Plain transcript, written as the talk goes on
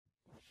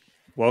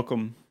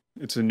Welcome.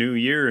 It's a new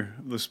year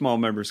of the Small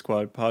Member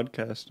Squad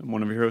podcast. I'm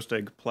one of your hosts,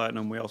 Egg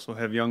Platinum. We also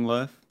have Young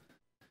Left.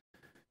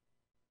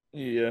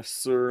 Yes,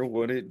 sir.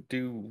 What it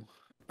do?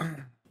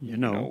 You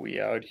know. We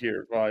out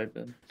here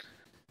vibing.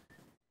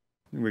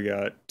 We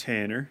got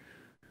Tanner.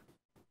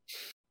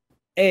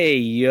 Hey,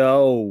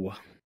 yo.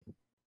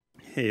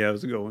 Hey,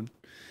 how's it going?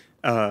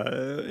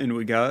 And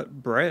we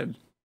got Brad.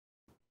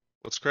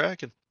 What's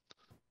cracking?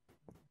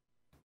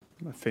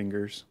 My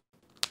fingers.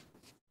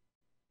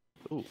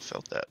 Ooh,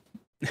 felt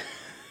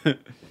that.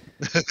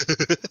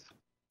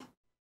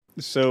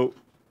 So,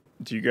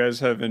 do you guys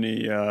have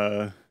any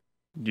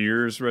New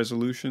Year's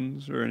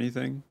resolutions or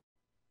anything?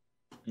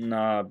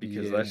 Nah,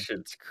 because that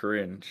shit's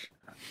cringe.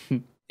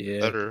 Yeah.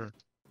 Better,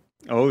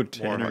 Oh,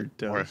 Tanner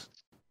does.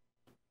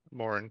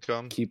 more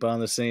income. Keep on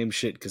the same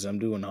shit because I'm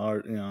doing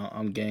hard.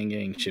 I'm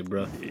gang shit,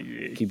 bro.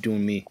 Keep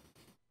doing me.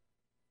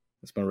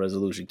 That's my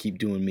resolution. Keep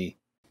doing me.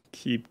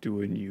 Keep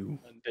doing you.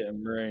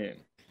 Damn right.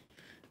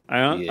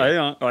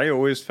 I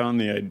always found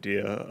the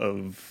idea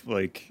of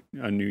like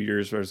a New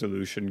Year's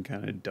resolution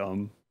kind of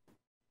dumb.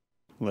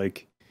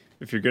 Like,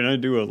 if you're gonna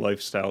do a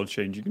lifestyle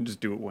change, you can just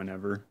do it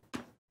whenever.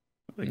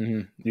 Like,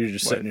 You're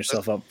just setting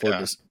yourself up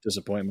for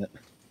disappointment.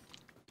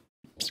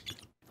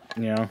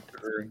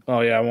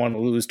 Oh yeah, I want to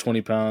lose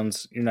 20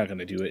 pounds. You're not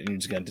gonna do it, and you're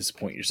just gonna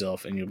disappoint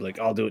yourself. And you'll be like,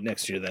 "I'll do it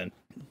next year." Then,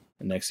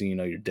 and next thing you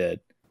know, you're dead.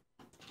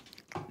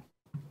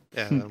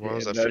 Yeah, what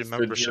was that free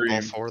membership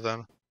all for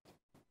then?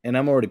 And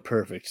I'm already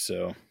perfect,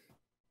 so.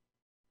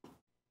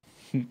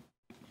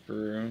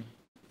 True.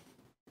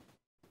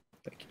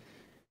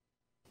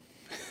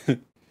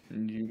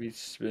 You be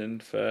spin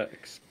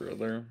facts,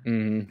 brother.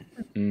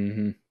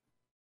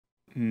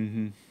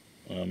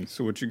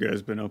 So what you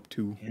guys been up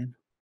to?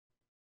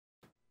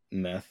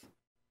 Meth.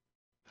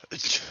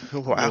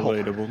 Wow.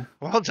 Relatable.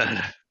 Well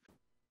done.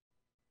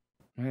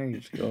 Hey, you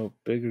just go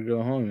big or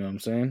go home. You know what I'm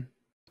saying?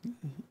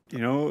 You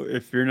know,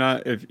 if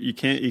you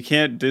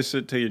can't diss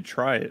it till you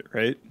try it,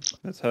 right?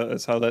 That's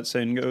how that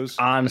saying goes.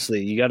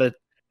 Honestly, you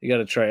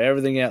gotta try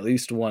everything at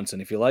least once,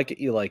 and if you like it,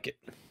 you like it.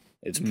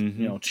 It's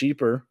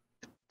cheaper.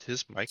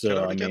 His mic So cut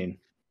out I again? mean,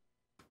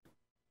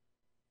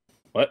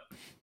 what?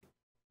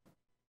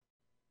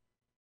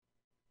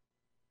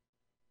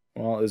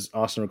 Well, is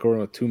Austin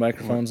recording with two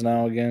microphones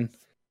now again?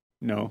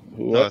 No.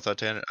 No, I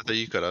thought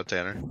you cut out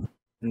Tanner.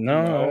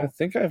 No, I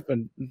think I've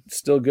been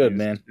still good,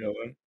 man.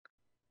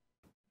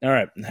 All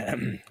right,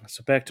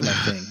 so back to my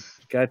thing.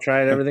 Gotta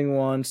try everything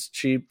once,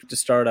 cheap to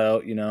start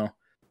out,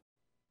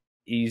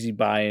 easy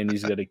buy-in. You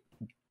just gotta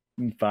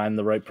find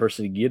the right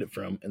person to get it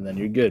from, and then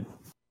you're good.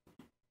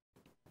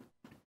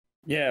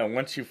 Yeah,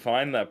 once you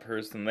find that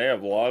person, they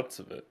have lots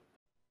of it.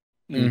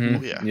 Mm-hmm.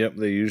 Oh, yeah. Yep,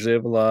 they usually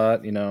have a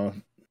lot.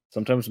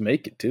 Sometimes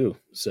make it too.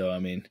 So I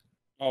mean,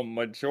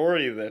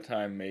 Majority of the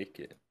time, make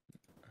it.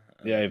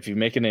 yeah, if you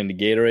make it into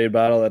Gatorade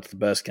bottle, that's the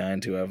best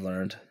kind too. I've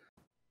learned.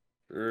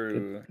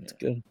 True. It's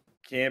good.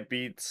 Can't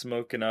beat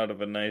smoking out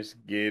of a nice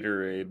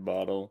Gatorade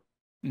bottle.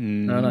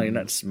 No, you're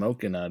not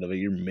smoking out of it.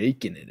 You're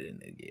making it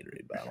in a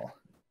Gatorade bottle.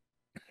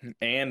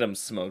 And I'm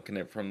smoking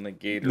it from the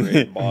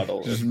Gatorade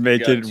bottle. Just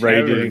make it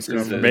ready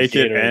to make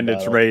it, and Gatorade it's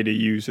bottle. ready to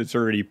use. It's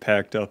already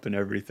packed up and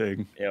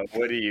everything. Yeah,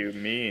 what do you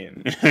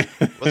mean?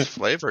 With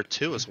flavor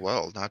too, as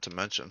well. Not to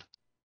mention.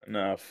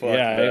 Nah, fuck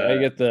Yeah, that.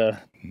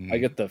 I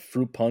get the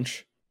fruit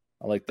punch.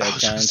 I like I that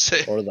was gonna kind,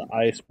 say. or the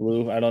ice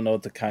blue. I don't know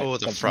what the kind. Oh,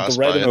 the red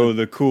frostbite. and- Oh,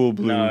 the cool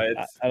blue. No,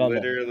 it's I don't know.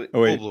 literally.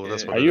 Oh, wait. Cool blue,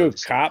 that's what Are it you a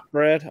is. cop,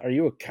 Brad? Are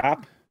you a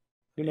cop?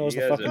 Who knows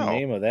You the guys fucking are-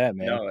 name of that,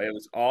 man? No, it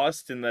was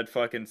Austin that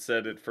fucking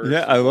said it first.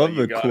 Yeah, I of all. love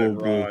You the got cool it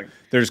blue. wrong.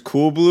 There's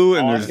cool blue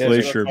and there's Austin's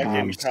glacier a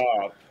fucking blue.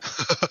 cop.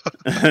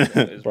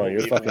 is Bro, what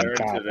you're a we fucking learned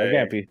cop. today. I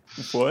can't be.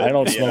 What? I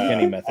don't smoke Yeah,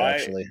 any meth,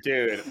 actually.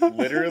 Dude,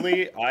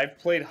 literally, I've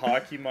played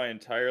hockey my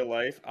entire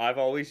life. I've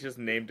always just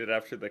named it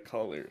after the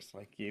colors.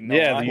 Like,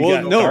 Yeah, I you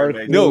Well, got know dark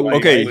what I no. do. blue,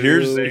 Okay, light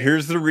here's blue.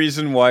 here's the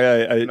reason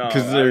why I No,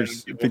 because I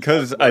there's don't give a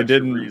because fuck I about your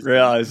didn't reason.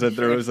 realize that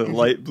there was a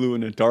light blue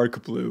and a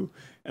dark blue,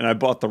 and I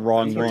bought the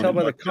wrong You can one. tell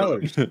by the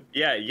colors.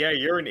 Yeah,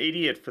 you're an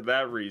idiot for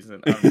that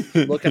reason.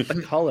 Look at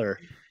the color.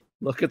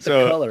 Look at the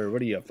So- color.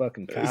 What are you, a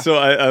fucking cop? So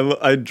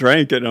I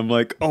drank it and I'm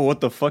like, oh, what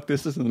the fuck?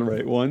 This isn't the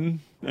right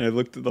one. And I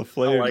looked at the I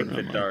flavor. like and the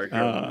I'm dark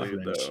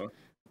blue, French. though.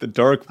 The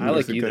dark blue I like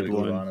is a either good blue,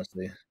 one.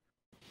 honestly.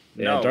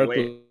 Yeah, No, dark wait.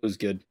 blue is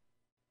good.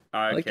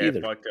 Okay, like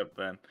either. fucked up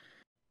then.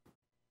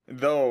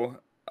 Though,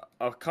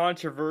 a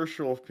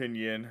controversial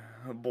opinion,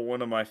 but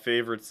one of my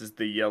favorites is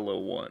the yellow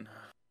one.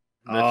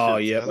 That Oh,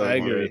 shit's yep, so I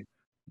good. agree.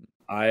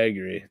 I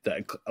agree.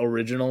 That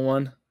original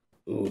one?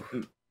 Ooh.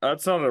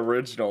 That's not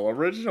original.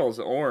 Original's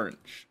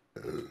orange.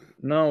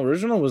 No,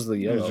 original was the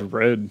It's yellow.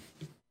 red.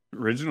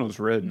 Original's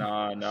red.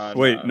 Nah.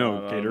 Wait, no,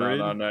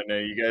 Gatorade? No.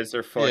 You guys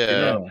are fucking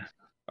Yeah.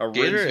 up.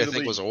 Gator, I think,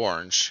 Originally- was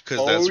orange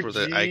because that's where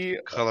the OG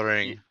Ike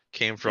coloring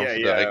came from. Yeah, for the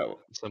yeah. Ike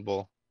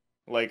symbol.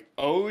 Like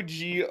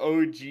OG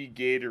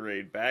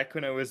Gatorade, back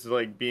when it was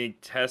like being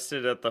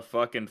tested at the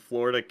fucking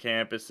Florida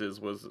campuses,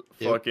 was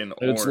Yep. fucking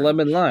orange. It's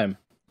lemon lime.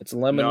 It's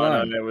lemon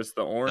lime. No, it was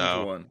the orange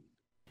No. one.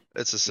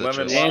 It's a Lemon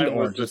citrus. And lime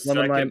orange. was It's the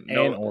lemon second. lime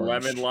No, and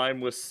orange. lemon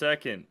lime was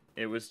second.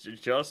 It was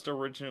just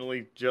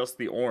originally just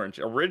the orange.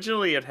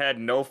 Originally, it had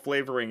no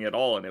flavoring at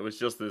all, and it was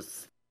just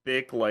this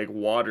thick, like,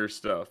 water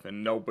stuff,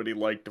 and nobody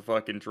liked to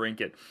fucking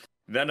drink it.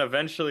 Then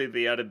eventually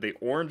they added the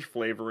orange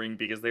flavoring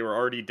because they were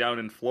already down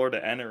in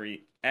Florida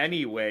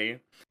anyway.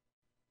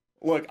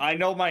 Look, I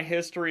know my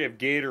history of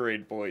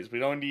Gatorade, boys. We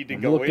don't need to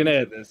go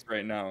into this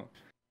right now.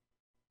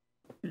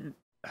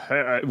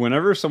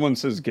 Whenever someone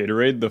says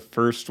Gatorade, the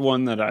first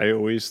one that I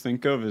always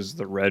think of is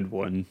the red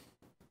one.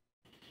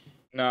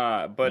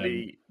 Nah,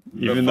 buddy.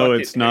 Even though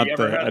it's not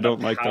I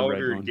don't like the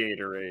red one.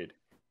 Gatorade.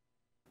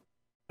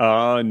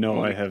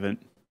 No, I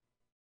haven't.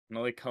 It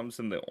only comes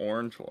in the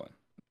orange one.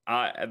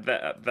 I've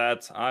had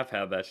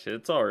that shit.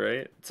 It's all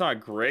right. It's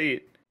not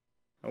great.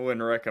 I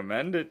wouldn't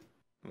recommend it,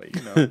 but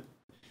you know,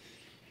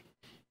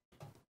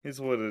 it's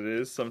what it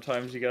is.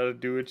 Sometimes you gotta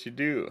do what you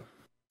do.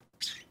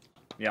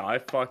 Yeah, I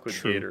fuck with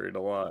Gatorade a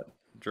lot.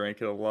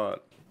 Drank it a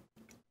lot.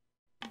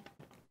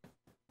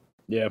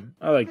 Yeah,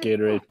 I like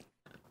Gatorade.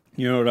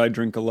 You know what I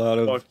drink a lot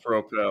of? Fuck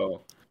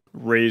Propel.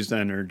 Raised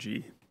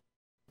Energy.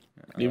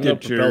 Even though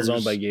Propel's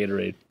owned by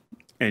Gatorade.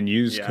 And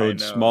use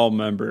code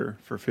SMALLMEMBER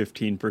for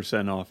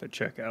 15% off at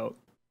checkout.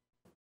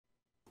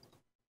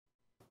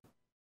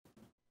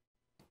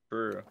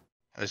 True.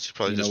 I should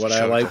probably just what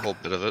I like? a whole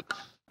bit of it.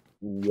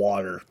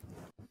 Water.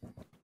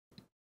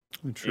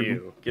 True.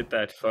 Ew, get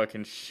that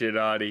fucking shit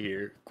out of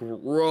here.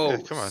 Gross.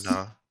 Yeah, come on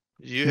now.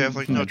 You have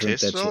like no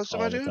taste at all,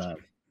 my dude?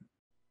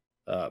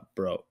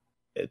 Bro,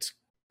 it's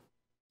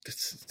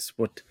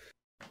what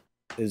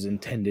is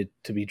intended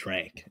to be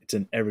drank. It's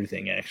in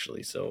everything,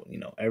 actually. So,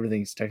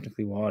 everything's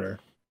technically water.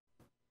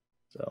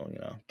 So,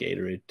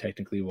 Gatorade,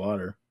 technically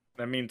water.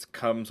 That means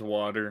comes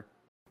water.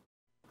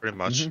 Pretty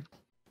much.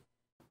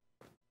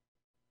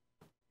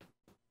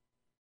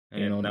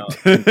 Mm-hmm.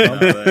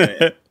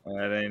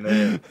 That ain't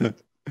it.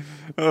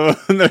 Oh,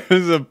 there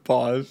was a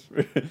pause.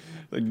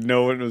 Like,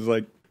 no one was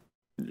like,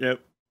 yep.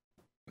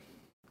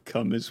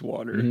 Cum is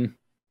water. Mm-hmm.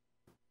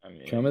 I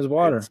mean, cum is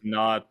water. It's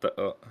not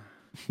the...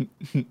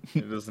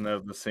 it doesn't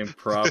have the same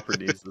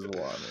properties as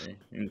water.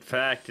 In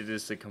fact, it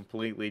is a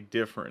completely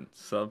different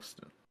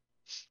substance.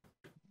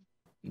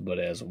 But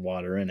it has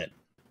water in it.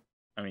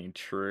 I mean,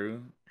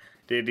 true.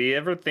 Did you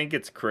ever think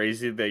it's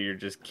crazy that you're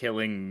just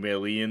killing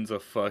millions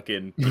of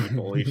fucking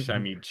people each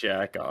time you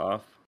jack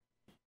off?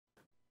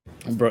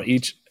 Bro,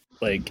 each,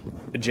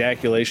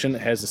 ejaculation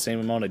has the same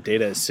amount of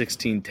data as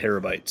 16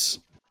 terabytes.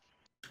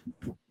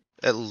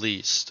 At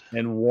least.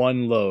 In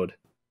one load.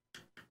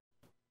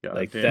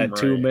 God that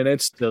 2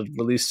 minutes to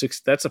release 6.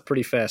 That's a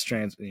pretty fast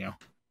 16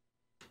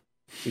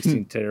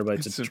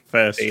 terabytes of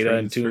fast data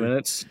transfer. in 2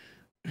 minutes.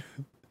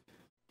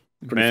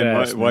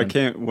 Man, fast,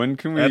 when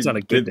can we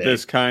get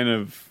this kind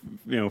of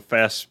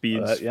fast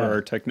speeds for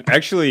our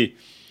Actually,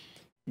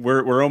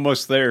 we're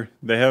almost there.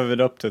 They have it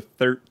up to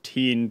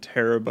 13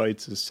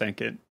 terabytes a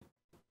second.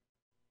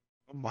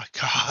 Oh my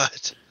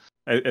god!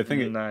 I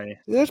think nice.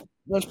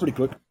 That's pretty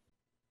quick.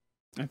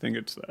 I think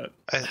it's that.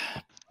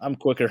 I'm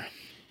quicker.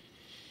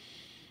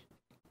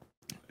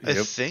 I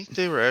think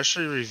they were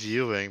actually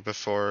reviewing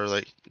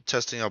before,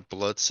 testing out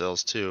blood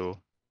cells too,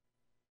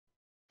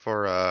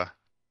 for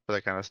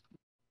that kind of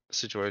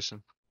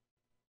situation,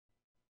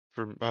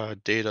 for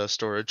data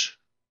storage.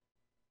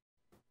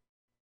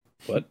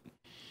 What?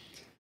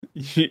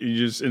 You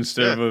just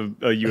instead of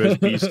a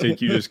USB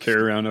stick, you just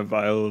carry around a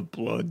vial of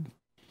blood.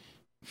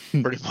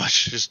 Pretty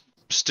much, just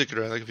stick it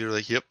around the computer.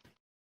 Yep,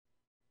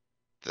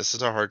 this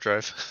is our hard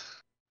drive.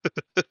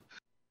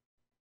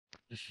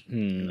 This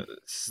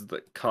is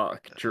the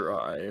cock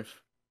drive.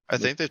 I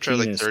think they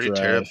tried 30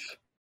 terabytes.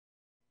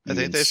 I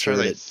think they've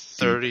tried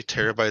 30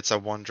 terabytes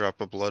on one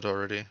drop of blood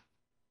already.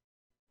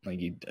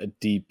 A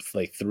deep,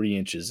 3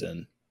 inches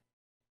in.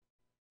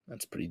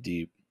 That's pretty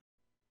deep.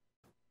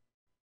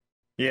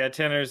 Yeah,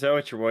 Tanner, is that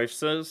what your wife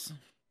says?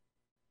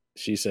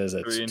 She says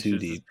that's too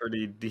deep. Is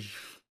pretty deep.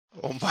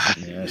 Oh my.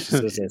 Yeah, she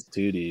says that's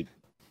too deep.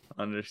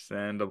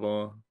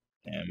 Understandable.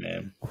 Yeah,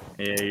 man.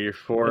 Yeah, you're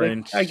 4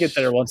 inch. I get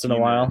there once in a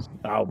while.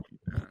 Oh,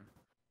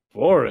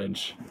 4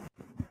 inch.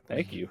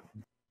 Thank you.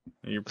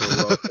 You're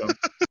welcome.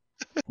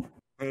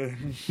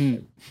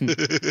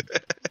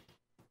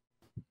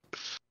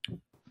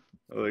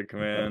 Look,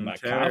 man,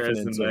 Tanner has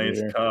a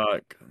nice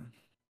cock.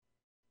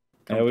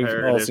 Yeah, we've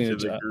all seen to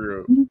the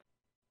group.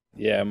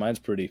 Yeah, mine's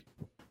pretty.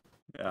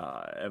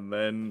 And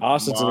then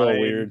Austin's a little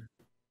weird,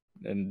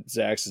 and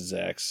Zach's is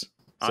Zach's.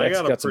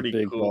 Zach's got a some pretty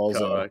big cool balls.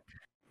 Cock.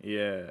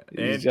 Yeah,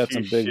 he's got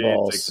some big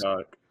balls.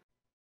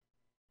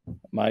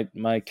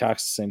 My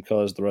cock's the same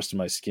color as the rest of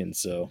my skin,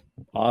 so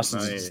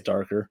Austin's is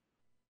darker.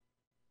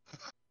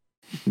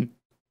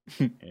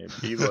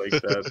 It'd be like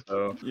that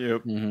though.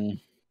 Yep. Mm-hmm.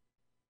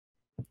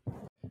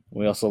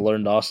 We also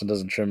learned Austin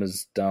doesn't trim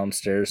his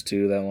downstairs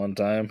too that one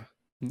time.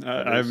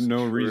 I have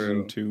no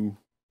reason to.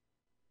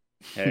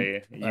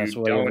 Hey, that's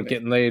why you're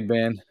getting laid,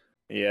 man.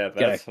 Yeah,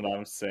 that's what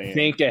I'm saying.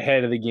 Think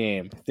ahead of the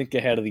game.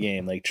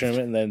 Trim it,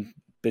 and then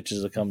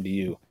bitches will come to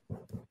you.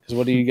 Because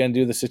what are you gonna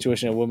do in the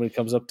situation a woman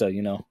comes up to,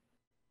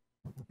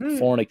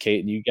 fornicate,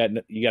 and you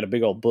got a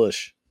big old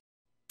bush?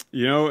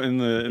 You know, in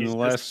the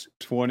last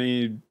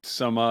 20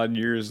 some odd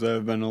years that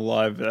I've been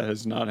alive, that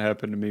has not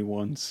happened to me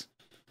once.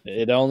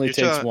 It only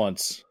takes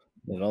once.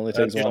 It only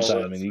takes one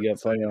time, and you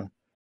get plenty of.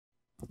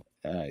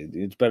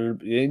 It's better.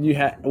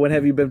 When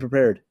have you been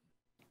prepared?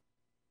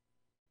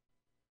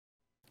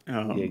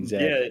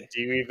 Exactly. Yeah.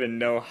 Do you even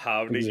know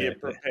how to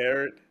get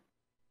prepared?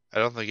 I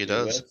don't think he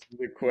does. That's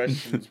the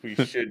questions we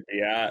should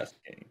be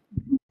asking.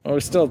 Well, we're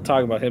still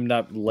talking about him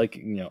not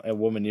liking, a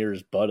woman near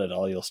his butt at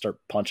all. You'll start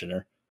punching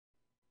her.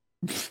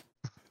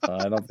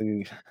 I don't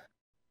think.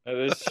 That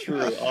is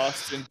true.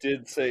 Austin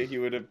did say he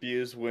would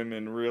abuse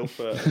women real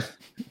fast.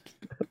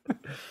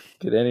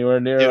 Get anywhere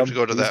near him. You have to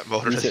go to that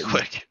mode really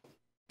quick.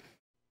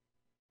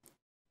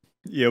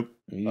 Yep.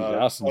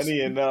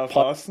 Funny enough,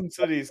 Austin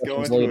said he's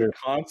going to a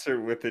concert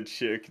with a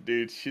chick,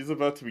 dude. She's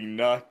about to be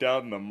knocked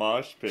out in the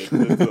mosh pit.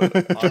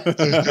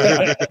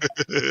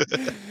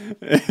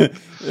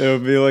 It'll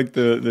be like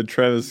the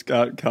Travis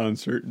Scott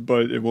concert,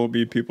 but it won't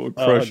be people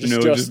crushing.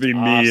 It'll just be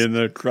me in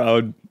the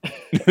crowd,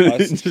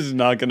 just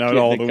knocking out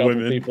all the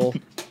women. People.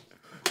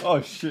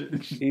 Oh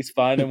shit! He's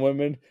finding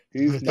women.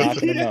 He's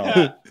knocking them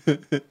out.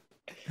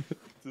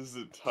 His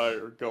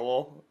entire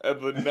goal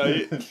of the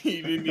night.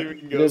 He didn't even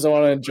go. He doesn't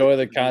want to enjoy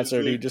the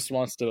concert. He just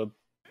wants to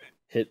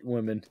hit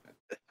women.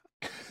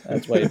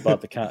 That's why he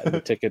bought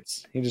the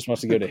tickets. He just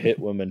wants to go to hit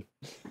women.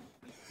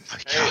 My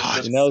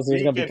God. He knows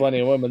there's going to be plenty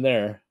of women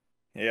there.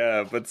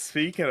 Yeah, but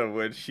speaking of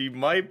which, she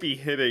might be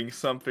hitting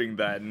something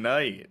that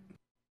night.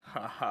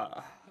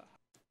 Haha.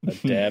 A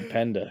dab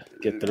panda.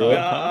 Get through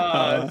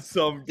it.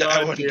 Some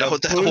goddamn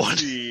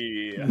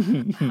pussy.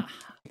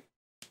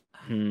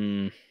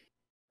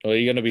 Are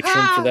you going to be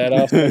trimmed for that,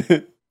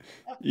 Austin?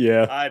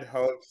 Yeah. I'd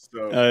hope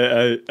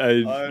so.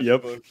 I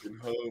yep. Fucking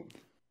hope.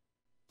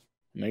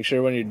 Make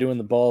sure when you're doing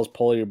the balls,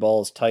 pull your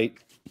balls tight.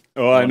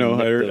 Oh, I know.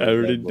 I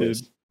already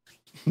did.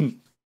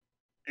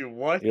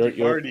 What?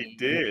 You already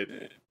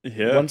did?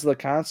 Yeah. When's the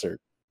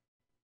concert?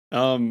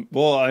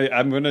 Well,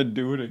 I'm gonna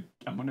do it.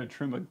 I'm gonna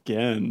trim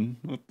again.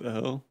 What the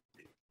hell?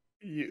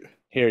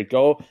 Here,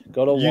 go to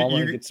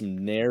Walmart and get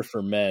some Nair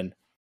for men.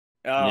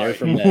 What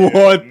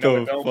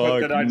the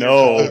fuck?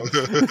 No.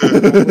 Put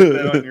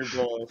that on your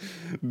balls.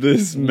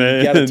 This man.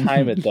 You gotta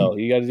time it though.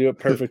 You gotta do it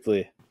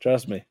perfectly.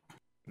 Trust me.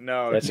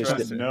 No, that's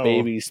just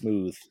baby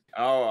smooth.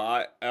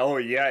 Oh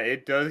yeah,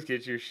 it does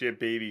get your shit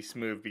baby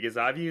smooth because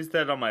I've used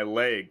that on my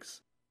legs.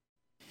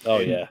 Oh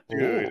yeah,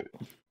 dude.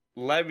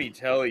 Let me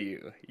tell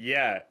you,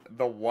 yeah,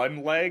 the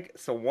one leg.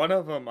 So one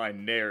of them I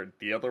naired,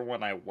 the other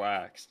one I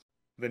waxed.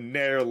 The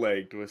Nair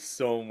leg was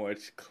so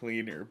much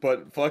cleaner,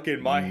 but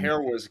fucking my hair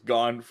was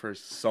gone for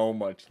so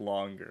much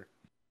longer.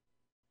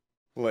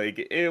 Like,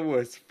 it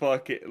was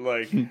fucking,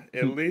 like,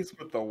 at least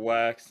with the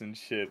wax and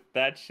shit,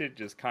 that shit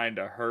just kind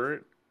of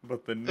hurt,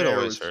 but the Nair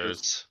was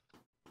just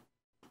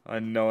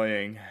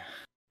annoying.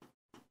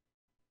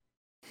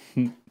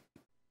 But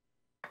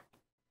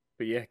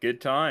yeah, good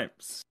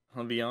times,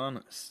 I'll be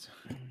honest.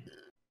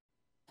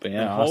 But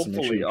yeah,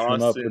 hopefully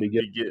Austin will be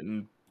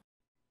getting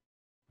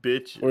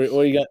bitches.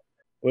 What you got?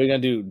 What are you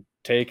going to do?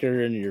 Take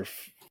her in your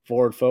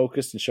Ford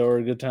Focus and show her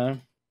a good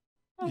time?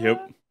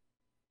 Yep.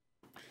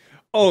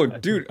 Oh,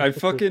 dude, I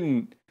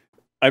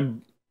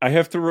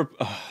have to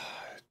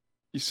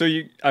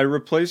I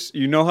replaced,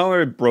 you know how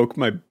I broke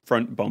my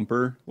front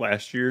bumper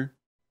last year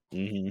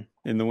in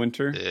the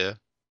winter? Yeah.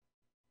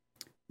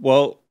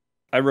 Well,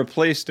 I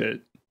replaced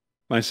it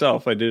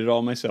myself. I did it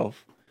all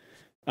myself.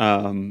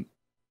 And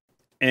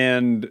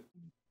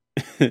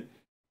it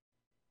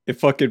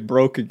fucking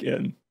broke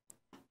again.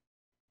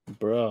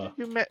 Bruh.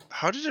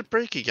 How did it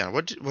break again?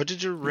 What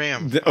did your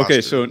Ram?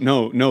 Okay, so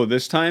no.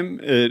 This time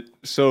the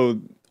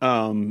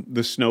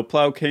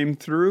snowplow came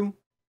through,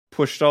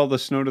 pushed all the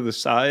snow to the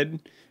side,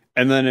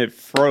 and then it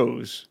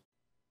froze.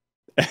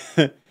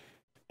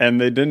 And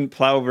they didn't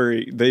plow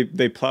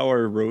they plow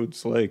our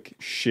roads like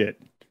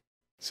shit.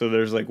 So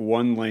there's like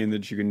one lane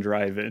that you can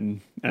drive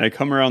in. And I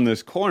come around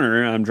this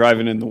corner and I'm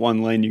driving in the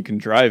one lane you can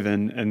drive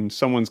in, and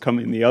someone's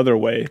coming the other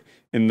way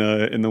in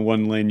the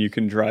one lane you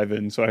can drive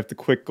in. So I have to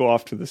quick go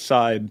off to the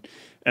side,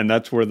 and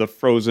that's where the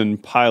frozen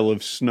pile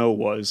of snow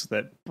was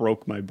that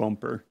broke my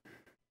bumper.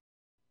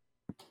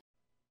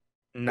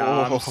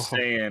 Nah, I'm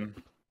staying.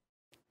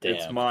 Damn.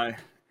 It's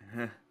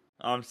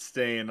I'm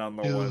staying on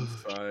the one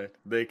side.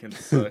 They can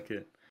suck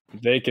it.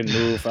 They can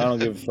move. I don't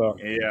give a fuck.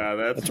 Yeah,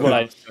 that's what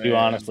I do,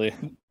 honestly.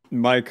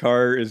 My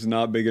car is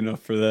not big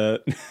enough for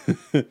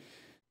that.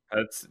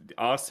 That's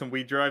awesome.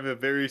 We drive a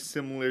very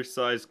similar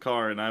sized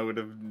car, and I would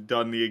have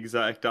done the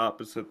exact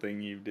opposite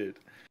thing you did.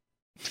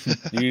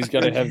 You just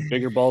gotta have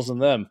bigger balls than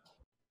them.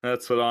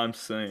 That's what I'm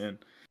saying.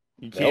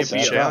 You can't be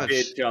a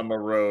bitch on the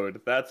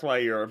road. That's why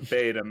you're a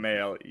beta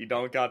male. You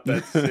don't got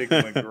that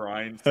Sigma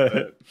grind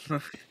set.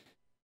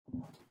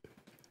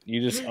 You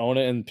just own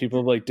it, and people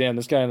are like, damn,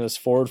 this guy in this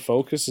Ford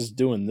Focus is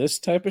doing this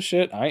type of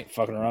shit. I ain't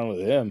fucking around with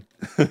him.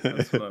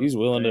 He's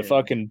willing to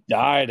fucking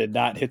die to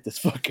not hit this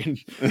fucking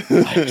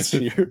ice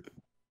here.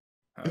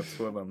 That's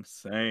what I'm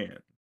saying.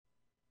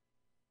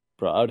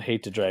 Bro, I would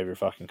hate to drive your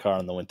fucking car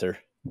in the winter.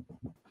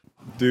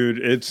 Dude,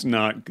 it's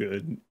not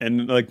good.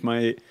 And like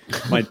my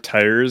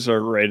tires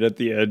are right at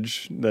the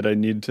edge that I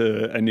need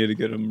to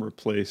get them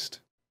replaced.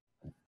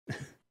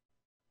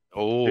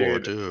 Oh,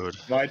 dude.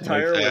 My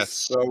tire was That's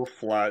so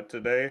flat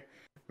today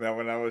that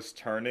when I was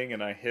turning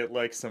and I hit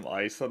like some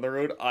ice on the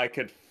road, I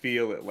could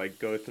feel it like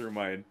go through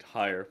my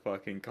entire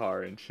fucking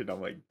car and shit.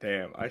 I'm like,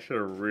 damn, I should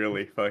have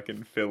really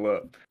fucking fill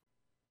up.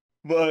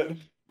 But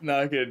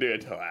not gonna do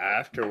it till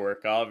after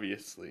work,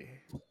 obviously.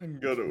 I can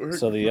go to work.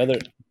 So the other,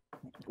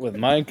 with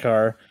my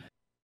car,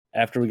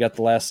 after we got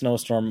the last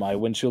snowstorm, my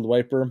windshield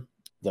wiper,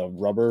 the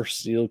rubber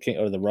seal came,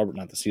 or the rubber,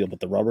 not the seal, but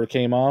the rubber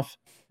came off,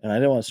 and I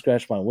didn't want to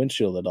scratch my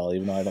windshield at all,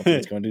 even though I don't think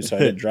it's going to do. So I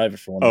didn't drive it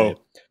for one day.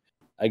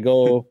 I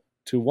go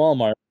to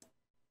Walmart.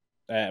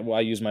 Well,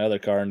 I use my other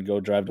car and go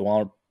drive to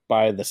Walmart.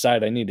 Buy the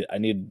side I needed. I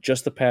need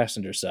just the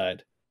passenger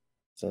side.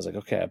 So I was like,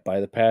 okay, I buy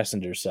the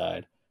passenger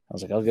side. I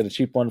was like, I'll get a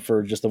cheap one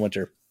for just the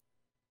winter.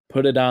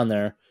 Put it on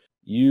there.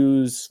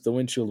 Use the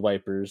windshield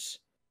wipers.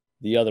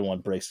 The other one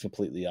breaks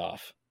completely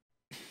off.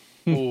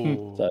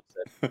 ooh. So I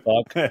said,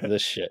 fuck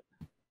this shit.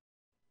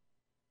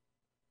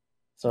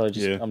 So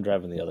I'm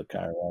driving the other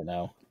car right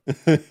now.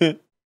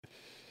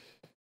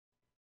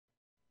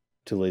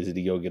 Too lazy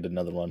to go get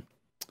another one.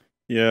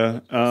 Yeah.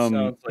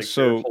 Sounds like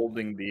you're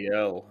holding the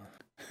L.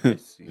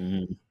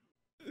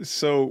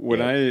 So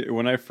when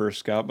I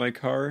first got my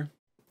car,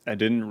 I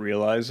didn't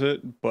realize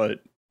it,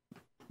 but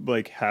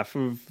like half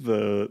of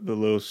the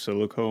little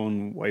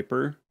silicone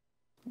wiper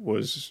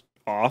was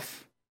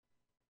off.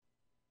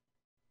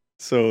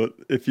 So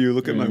if you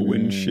look at my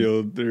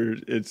windshield, there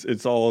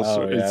it's all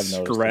it's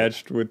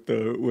scratched with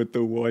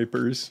the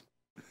wipers.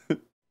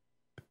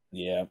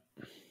 Yeah.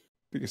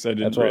 Because I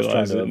didn't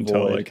realize it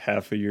until like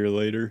half a year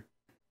later.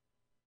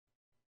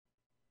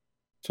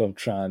 So I'm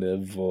trying to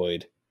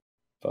avoid.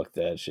 Fuck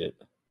that shit.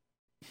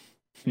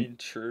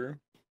 True.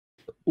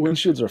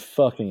 Windshields are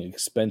fucking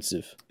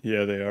expensive.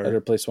 Yeah, they are. I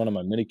replaced one of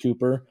my Mini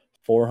Cooper,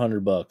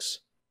 $400.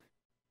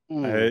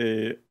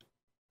 It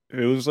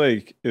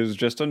was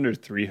just under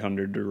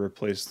 $300 to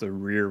replace the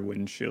rear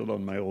windshield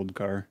on my old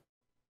car.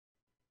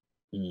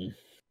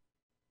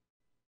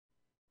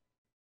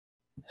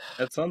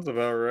 That sounds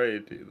about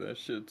right, dude. That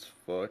shit's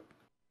fucked.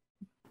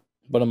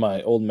 But on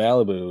my old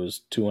Malibu, it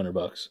was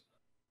 $200.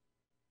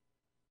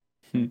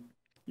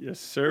 Yes,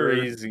 sir.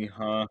 Crazy,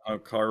 huh? How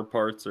car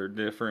parts are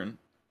different.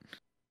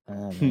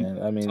 Oh man,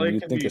 I mean, like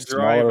you'd think a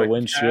smaller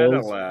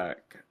windshield, a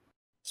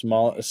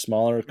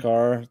smaller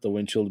car, the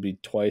windshield would be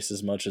twice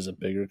as much as a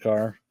bigger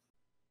car.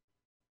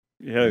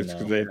 Yeah, it's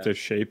because they have to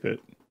shape it.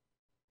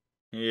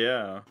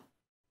 Yeah.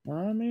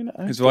 I mean,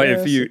 that's why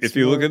if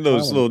you look at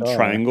those little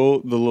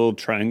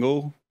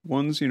triangle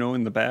ones,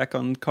 in the back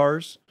on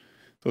cars,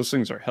 those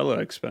things are hella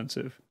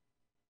expensive.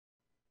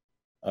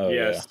 Oh,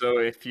 yeah, so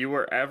if you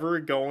were ever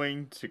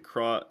going to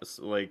cause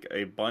like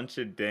a bunch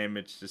of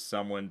damage to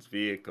someone's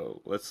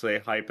vehicle, let's say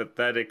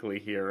hypothetically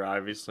here,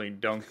 obviously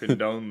don't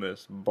condone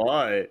this,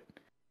 but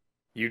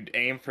you'd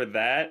aim for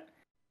that,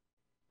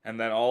 and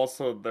then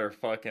also their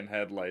fucking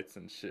headlights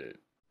and shit.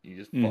 You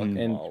just fuck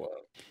them all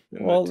up.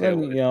 Well,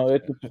 then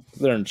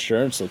their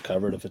insurance will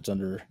cover it if it's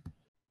under,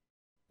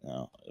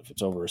 if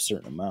it's over a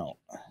certain amount.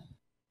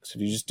 So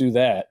if you just do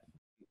that,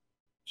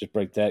 just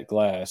break that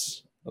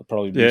glass. They'll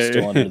probably be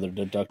still under their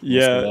deductible.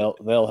 Yeah, so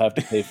they'll have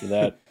to pay for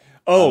that.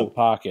 Out of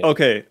pocket.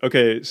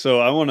 Okay. So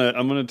I'm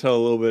gonna tell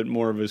a little bit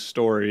more of a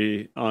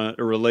story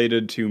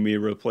related to me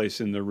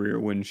replacing the rear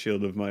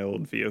windshield of my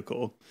old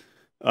vehicle.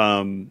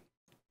 I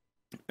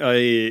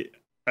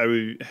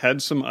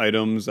had some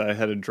items I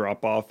had to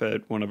drop off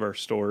at one of our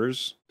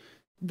stores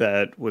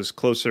that was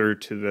closer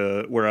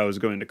to where I was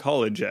going to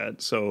college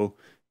at. So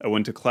I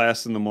went to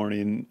class in the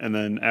morning, and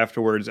then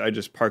afterwards I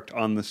just parked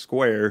on the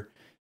square,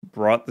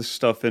 brought the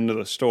stuff into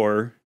the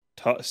store,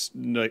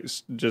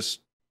 just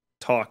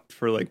talked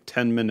for like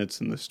 10 minutes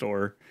in the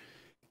store,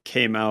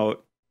 came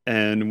out,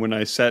 and when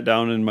I sat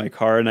down in my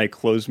car and I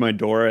closed my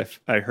door,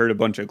 I heard a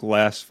bunch of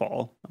glass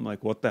fall. I'm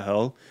like, what the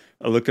hell?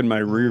 I look in my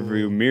rear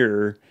view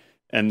mirror,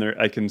 and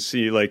I can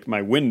see like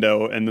my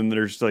window, and then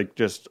there's like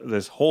just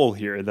this hole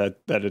here that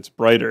it's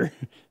brighter.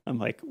 I'm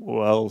like,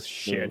 well,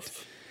 shit.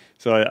 Oof.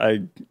 So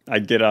I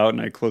get out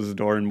and I close the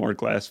door and more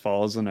glass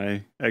falls, and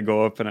I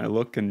go up and I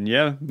look, and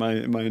yeah, my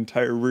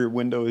entire rear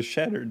window is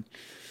shattered.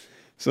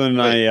 So then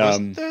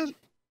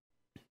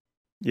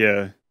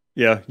yeah,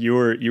 you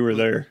were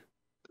there.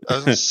 I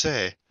was gonna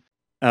say,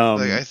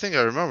 I think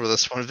I remember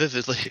this one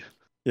vividly.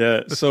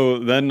 Yeah, so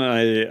then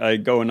I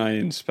go and I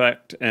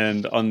inspect,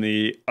 and on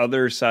the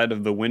other side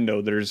of the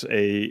window there's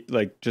a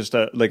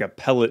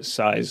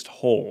pellet-sized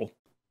hole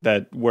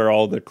where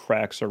all the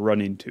cracks are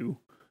running to.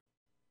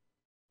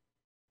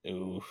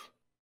 Oof.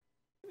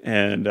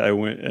 And I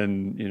went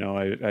and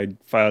I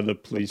filed a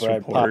police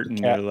report, and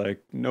they're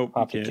like, nope,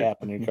 pop a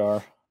cap in your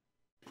car.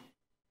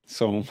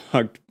 Someone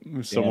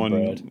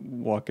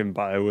walking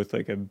by with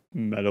like a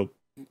metal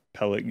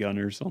pellet gun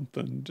or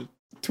something.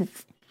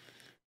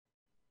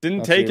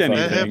 Didn't take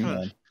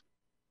anything.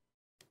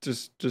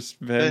 Just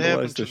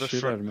vandalized the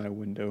shit out of my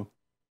window.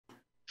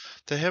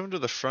 They happened to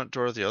the front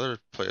door of the other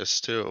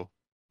place too.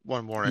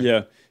 one morning.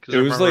 Yeah, because I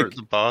remember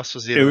the boss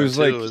was eating it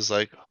too. It was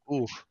like,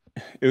 oof.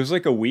 It was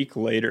like a week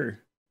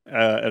later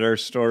at our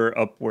store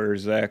up where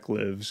Zach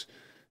lives.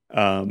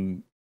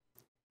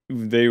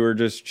 They were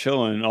just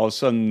chilling. All of a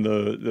sudden,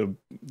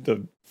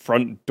 the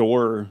front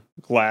door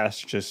glass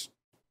just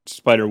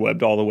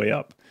spiderwebbed all the way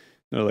up.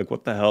 They're like,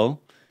 "What the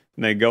hell?"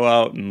 And they go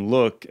out and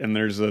look, and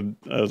there's a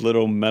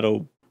little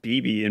metal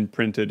BB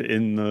imprinted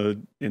in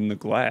the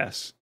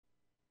glass.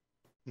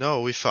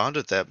 No, we found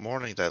it that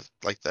morning.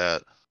 Like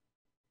that.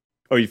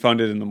 Oh, you found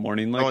it in the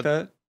morning like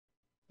that?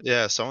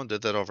 Yeah, someone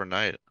did that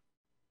overnight.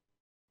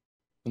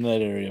 In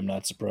that area, I'm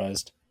not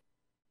surprised.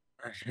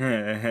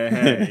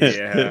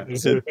 Yeah.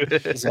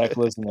 Zach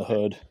lives in the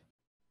hood.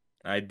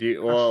 I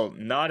do. Well,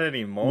 not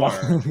anymore.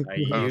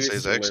 I don't say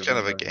Zach's kind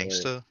of a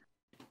gangster.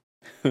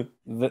 The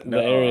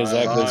area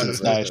Zach lives in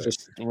is nice,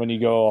 just when you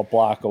go a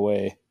block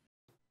away.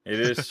 It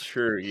is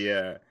true,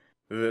 yeah.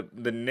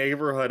 The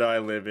neighborhood I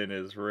live in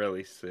is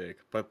really sick.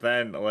 But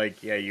then,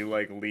 like, yeah, you,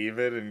 like, leave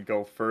it and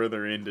go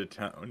further into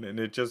town, and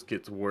it just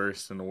gets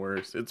worse and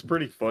worse. It's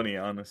pretty funny,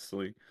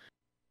 honestly.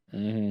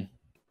 Mm-hmm.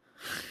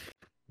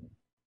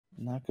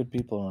 Not good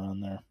people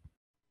around there.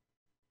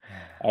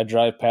 I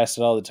drive past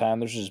it all the time.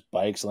 There's just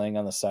bikes laying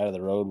on the side of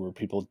the road where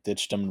people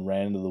ditched them and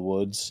ran into the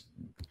woods.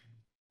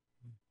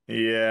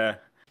 Yeah,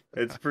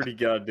 it's pretty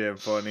goddamn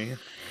funny.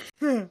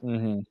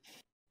 Mm-hmm.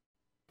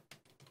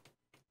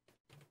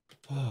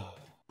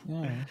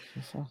 Yeah.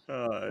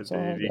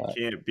 Dude, you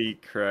can't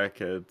beat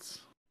crackheads.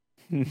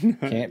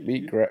 Can't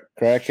beat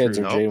crackheads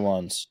or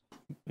J1s.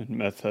 And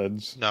meth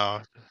heads.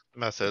 No,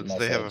 meth heads.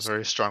 They have a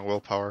very strong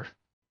willpower.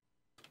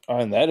 Oh,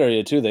 in that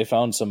area too, they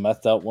found some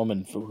methed out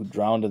woman who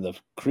drowned in the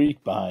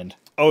creek behind.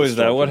 Oh, is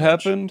that what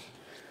happened?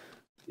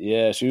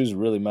 Yeah, she was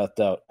really methed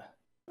out.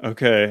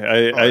 Okay,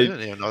 I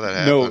didn't even know that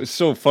happened. No, it's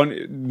so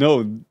funny.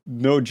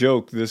 No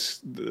joke.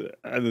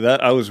 That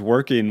I was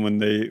working when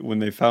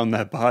they found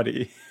that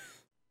body.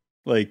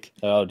 Like,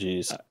 oh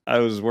geez, I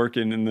was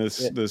working and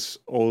this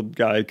old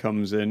guy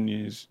comes in.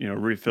 He's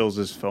refills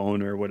his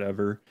phone or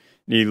whatever,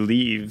 and he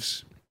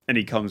leaves. And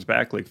he comes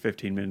back like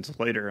 15 minutes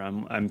later.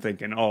 I'm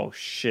thinking, oh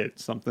shit,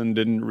 something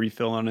didn't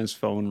refill on his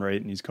phone,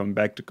 right? And he's coming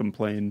back to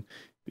complain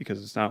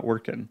because it's not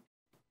working.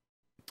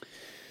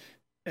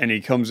 And he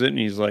comes in and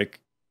he's like,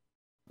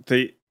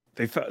 they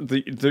found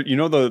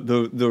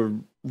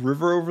the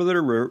river over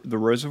there, the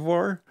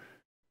reservoir,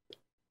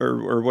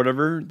 or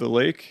whatever, the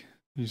lake.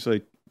 He's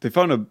like, they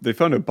found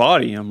a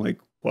body. I'm like,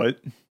 what?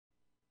 And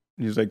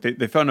he's like,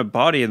 they found a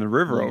body in the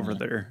river over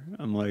there.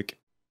 I'm like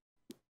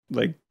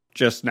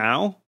just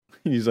now.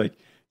 He's like,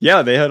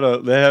 yeah, they had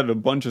a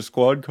bunch of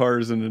squad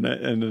cars and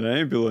an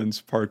ambulance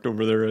parked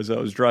over there as I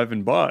was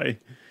driving by.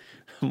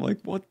 I'm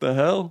like, what the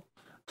hell?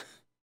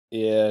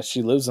 Yeah,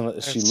 she lived in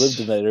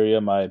that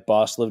area. My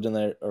boss lived in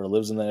there or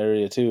lives in the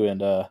area too,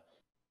 and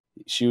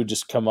she would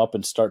just come up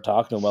and start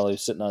talking to him while he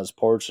was sitting on his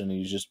porch, and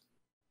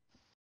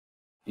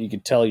you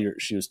could tell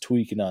she was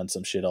tweaking on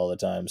some shit all the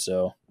time.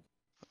 So,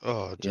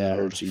 oh, dude. Yeah, I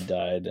heard she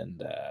died,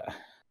 and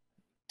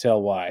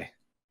tell why.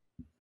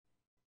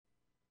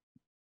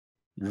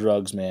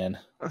 Drugs, man.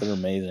 They're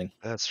amazing.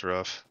 That's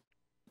rough.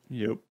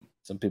 Yep.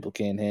 Some people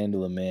can't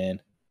handle them, man.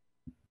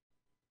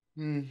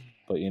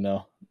 But,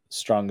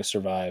 strong to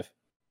survive.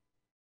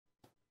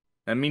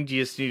 That means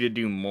you just need to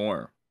do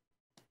more.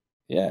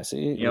 Yeah,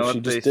 see, if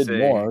she just did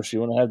more, she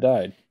wouldn't have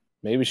died.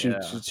 Maybe she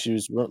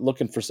was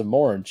looking for some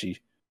more, and she,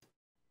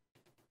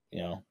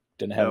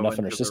 didn't have enough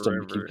in her system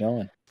to keep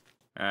going.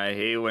 I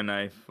hate when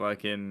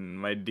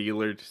my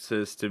dealer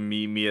says to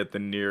meet me at the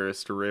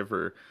nearest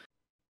river.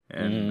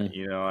 And,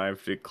 I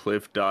have to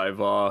cliff dive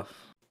off,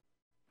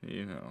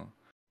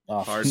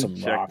 off hard some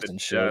to check rocks the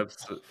and shit.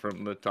 depths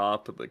from the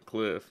top of the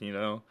cliff,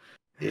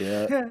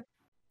 Yeah.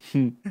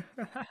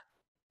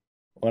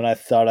 When I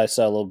thought I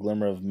saw a little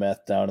glimmer of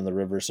meth down in the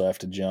river, so I have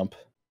to jump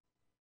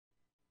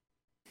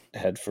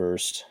head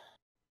first.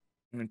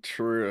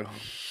 True.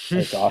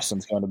 Like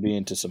Austin's going to be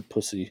into some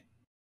pussy.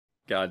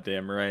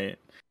 Goddamn right.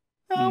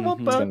 I'm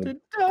about to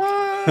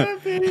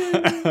dive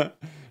in.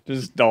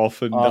 Just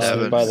dolphin.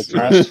 Austin, you buy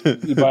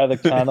the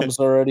condoms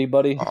already,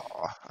 buddy?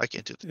 Oh, I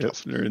can't do the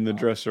dolphin. They're in the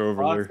dresser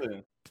over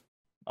there.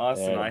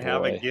 Austin, I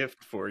have a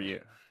gift for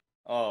you.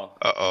 Oh.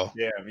 Uh-oh.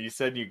 Damn, you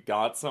said you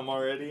got some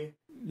already?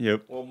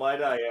 Yep. Well,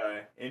 might I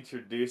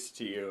introduce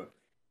to you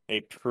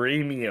a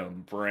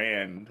premium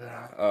brand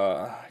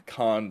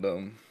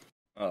condom?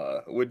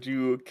 Would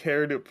you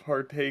care to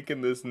partake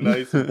in this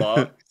nice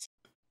box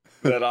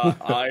that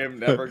I am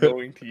never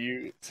going to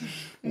use?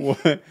 What?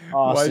 Austin,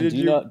 why did do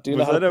you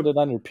know how to put it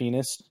on your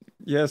penis?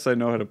 Yes, I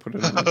know how to put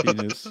it on my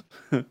penis.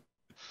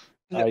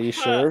 Are you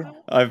sure?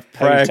 I've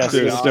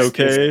practiced,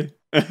 okay?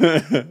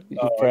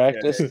 You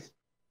practiced?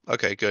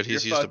 Okay, good.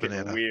 He's You're used a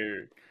banana.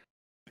 Weird.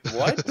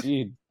 What?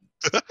 Dude.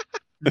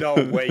 No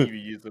way you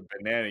use a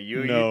banana.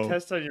 You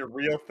test on your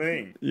real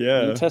thing.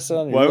 Yeah. You test it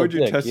on your Why real would you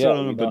dick. test it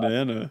on a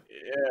banana?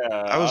 Yeah.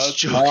 I was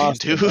joking,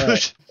 dude.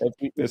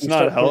 It's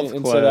not health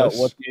class.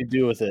 What do you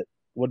do with it?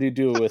 What do you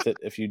do with it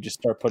if you just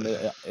start putting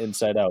it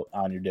inside out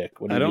on your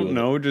dick? What do you I don't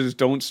know. Just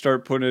don't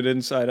start putting it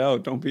inside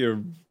out. Don't be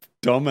a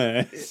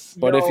dumbass.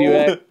 But if you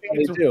actually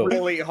it's do,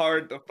 really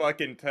hard to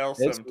fucking tell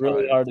it's sometimes.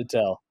 really hard to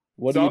tell.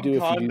 What do you do if you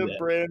do condom that?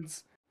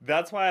 brands,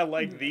 that's why I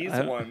like these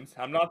ones.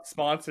 I'm not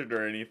sponsored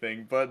or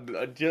anything,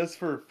 but just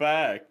for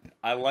fact,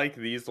 I like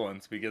these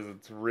ones because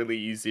it's really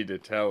easy to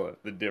tell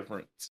the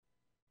difference.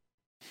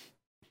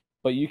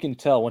 But you can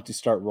tell once you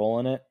start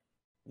rolling it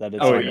that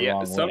it's Oh like the yeah,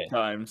 wrong way.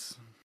 sometimes.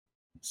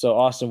 So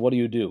Austin, what do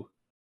you do?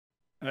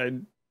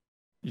 You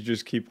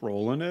just keep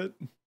rolling it?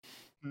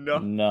 No.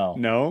 No?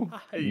 You No.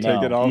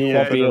 take it off, You flip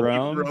won't it be able-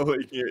 around?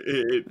 Rolling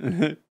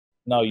it.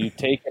 No, you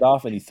take it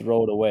off and you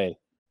throw it away.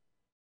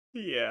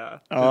 Yeah.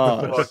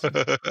 Oh,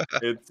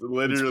 It's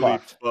literally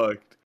fucked.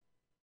 fucked.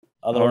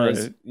 Otherwise,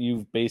 Alright.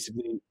 you've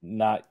basically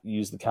not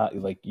used the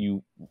condom. Like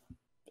you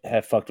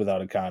have fucked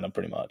without a condom,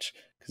 pretty much,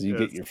 because you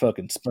get Yes. your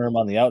fucking sperm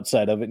on the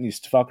outside of it and you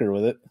fuck her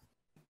with it.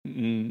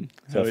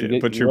 So if you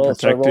get but you you roll,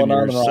 start protected rolling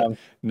on the yourself. wrong.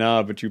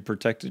 Nah, but you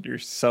protected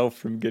yourself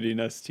from getting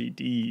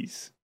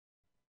STDs.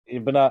 Yeah,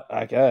 but not,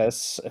 I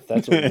guess, if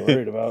that's what you're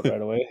worried about right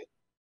away.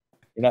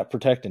 You're not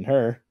protecting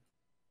her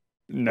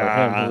or him,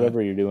 Nah.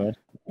 whoever you're doing.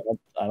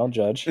 I don't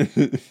judge.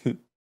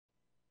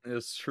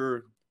 It's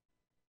true.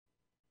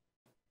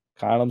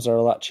 Condoms are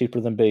a lot cheaper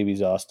than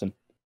babies, Austin.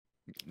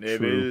 It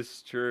True.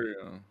 is true.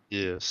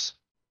 Yes.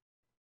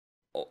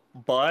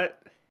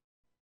 But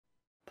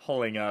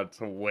pulling out's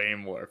way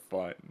more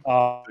fun.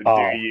 Oh,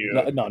 So do you?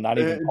 no, not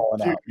even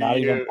pulling out. Not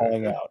even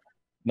pulling out.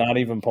 Not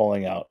even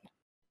pulling out.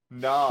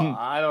 No,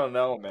 I don't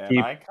know, man.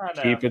 I kind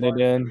of Keeping it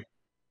in.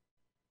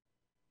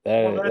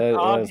 Well, that's That's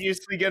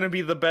obviously going to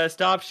be the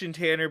best option,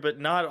 Tanner, but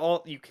not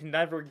all. You can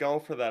never go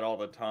for that all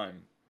the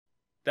time.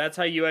 That's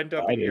how you end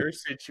up I in do. your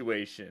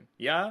situation.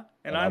 Yeah?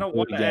 And And I I'll don't do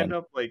want it to end again.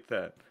 up like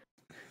that.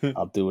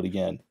 I'll do it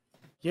again.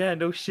 Yeah,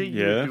 no shit,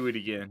 Yeah? you do it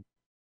again.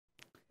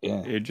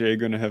 Yeah, AJ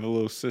gonna have a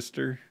little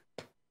sister?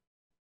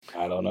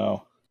 I don't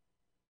know.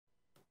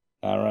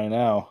 Not right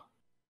now.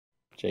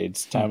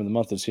 Jade's time of the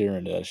month is here,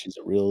 and she's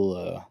a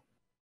real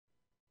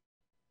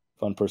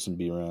fun person to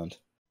be around.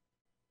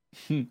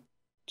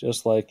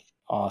 Just like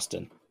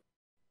Austin.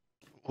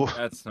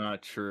 That's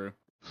not true.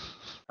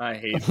 I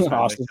hate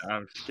Austin.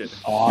 I'm just kidding.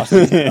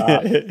 Austin's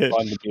not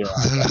fun to be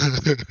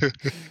around.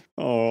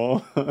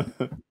 Oh.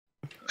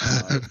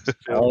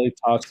 All he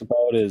talks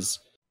about is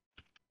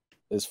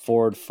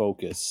Ford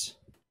Focus.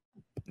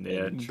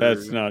 Yeah, true.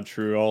 That's not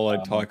true. All I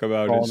talk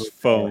about phone is repair.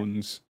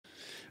 phones.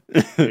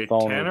 Hey,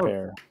 Phone Tanner,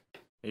 repair.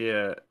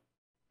 yeah.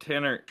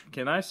 Tanner,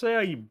 can I say how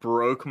you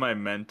broke my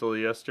mental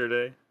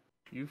yesterday?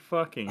 You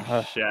fucking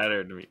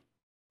shattered me.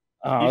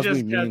 Oh, You was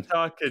just being kept mean.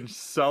 talking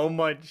so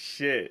much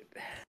shit.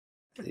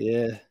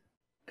 Yeah.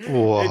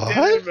 What? It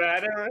didn't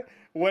matter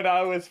when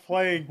I was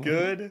playing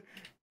good.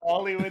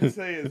 All he would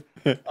say is,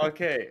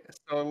 okay,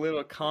 so a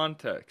little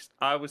context.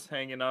 I was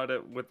hanging out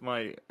with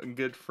my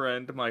good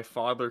friend, my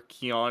father,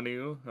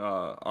 Keanu,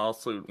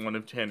 also one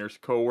of Tanner's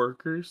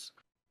coworkers.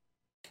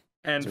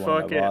 And He's one of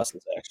my fucking,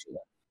 bosses,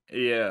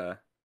 actually. yeah.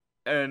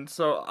 And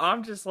so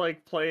I'm just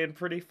like playing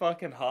pretty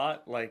fucking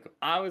hot. Like,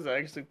 I was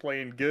actually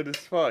playing good as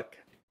fuck.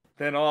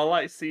 Then all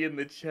I see in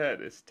the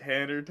chat is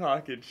Tanner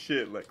talking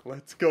shit. Like,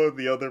 let's go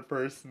the other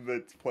person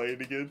that's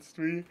playing against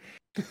me.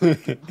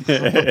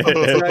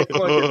 Zach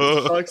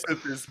fucking sucks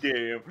at this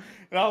game.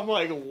 And I'm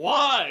like,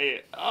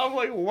 why? I'm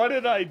like, what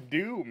did I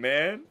do,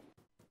 man?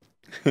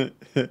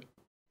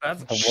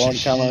 That's One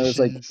comment was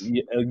like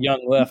a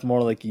young left,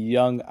 more like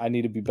young. I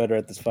need to be better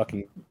at this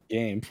fucking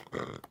game.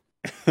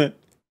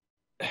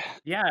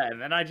 yeah,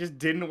 and then I just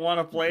didn't want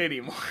to play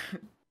anymore.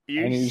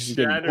 You And he was just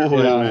getting shattered hit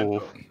my on.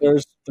 mental.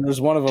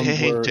 There's one of them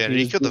Dang, where Tanner, he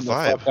you was got the beating the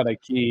fuck vibe. out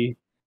of Key,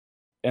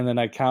 and then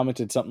I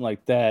commented something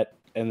like that,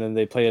 and then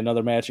they play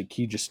another match, and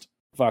Key just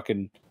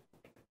fucking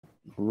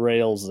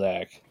rails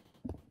Zach.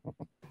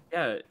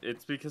 Yeah,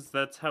 it's because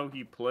that's how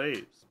he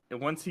plays. And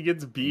once he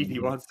gets beat, he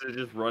wants to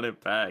just run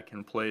it back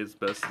and play as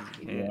best as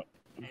he can.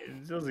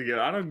 It doesn't get.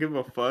 I don't give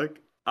a fuck.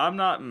 I'm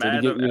not Did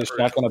mad he get you a at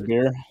shotgun of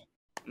beer?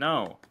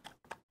 No.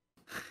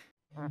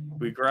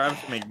 We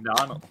grabbed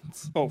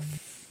McDonald's. Oh,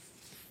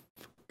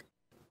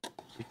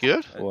 You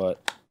good? What?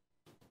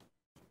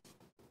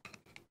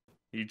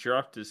 He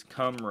dropped his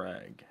cum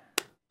rag.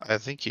 I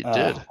think you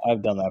did.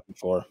 I've done that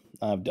before.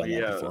 I've done that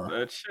Yeah, before.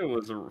 that shit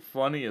was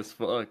funny as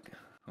fuck.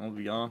 I'll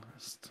be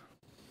honest.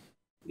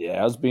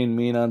 Yeah, I was being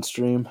mean on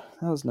stream.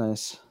 That was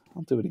nice.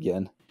 I'll do it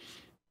again.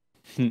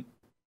 yes,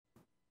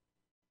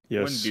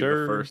 Wouldn't be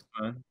sir. the first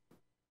time.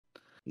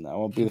 No,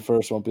 won't be the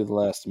first, won't be the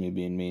last of me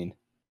being mean.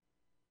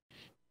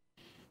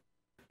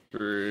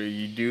 Sure,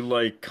 you do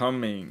like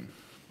coming.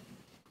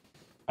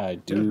 I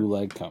do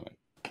like coming.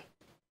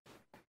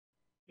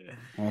 Yeah,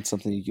 That's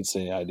something you could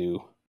say I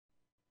do.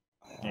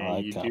 I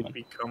like you coming. do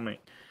be coming.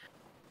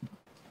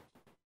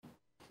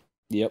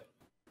 Yep.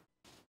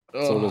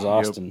 So does Ugh.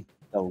 Austin.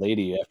 That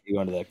lady after you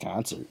went to that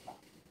concert.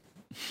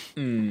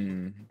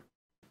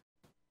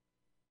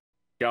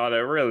 God, I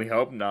really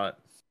hope not.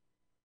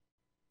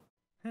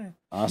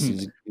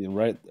 Austin's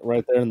right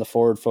there in the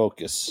Ford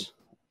Focus.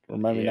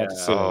 Remind me not to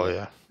Yeah. say Oh that.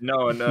 yeah.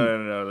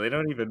 No. They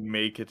don't even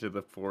make it to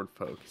the Ford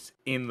Focus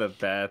in the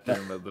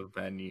bathroom of the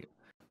venue.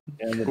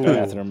 in the Cool.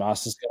 bathroom.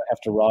 Austin's gonna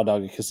have to raw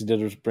dog it because he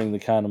did bring the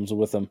condoms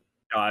with him.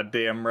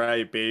 Goddamn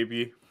right,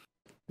 baby.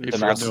 You Then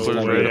forgot to Austin's put it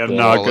gonna right get in I'm the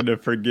not wallet. gonna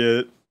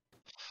forget.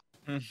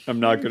 I'm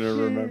not gonna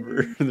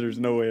remember. There's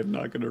no way I'm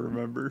not gonna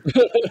remember.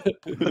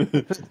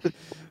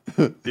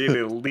 Dude,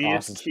 at least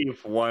Austin's-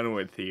 keep one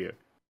with you.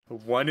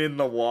 One in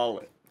the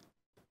wallet.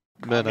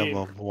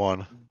 Minimum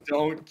one.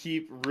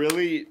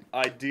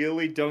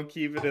 Ideally, don't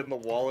keep it in the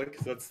wallet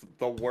because that's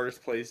the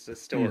worst place to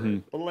store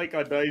it. But like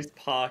a nice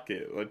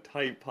pocket, a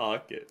tight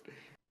pocket.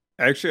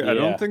 Actually, I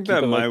don't think keep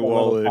that it like my that little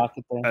wallet.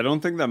 pocket thing. I don't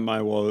think that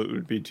my wallet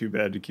would be too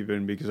bad to keep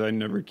in because I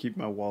never keep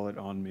my wallet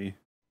on me.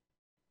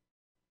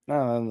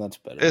 No, then that's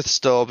better. It's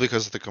still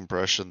because of the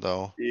compression,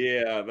 though.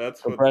 Yeah,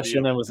 that's what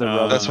Compression and with the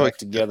rubber That's what- back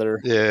together.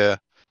 Yeah,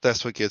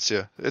 that's what gets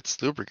you.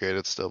 It's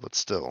lubricated still, but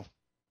still,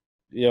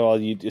 Yeah, well,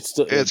 it's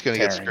still it's gonna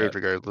get tearing scraped it.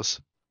 regardless.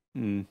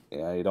 Mm.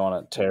 Yeah, you don't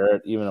want to tear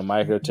it. Even a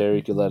micro tear,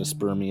 you could let a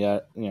spermie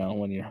out. You know,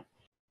 when you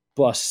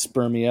bust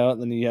spermie out,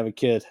 and then you have a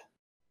kid.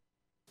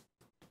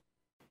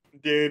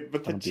 Dude,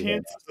 but the Don't do that.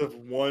 chances of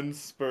one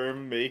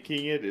sperm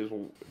making it is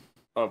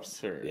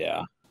absurd.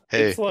 Yeah.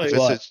 Hey, It's like-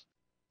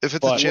 if it's a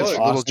but chance look,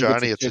 for little Austin gets a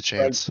Johnny, it's a chick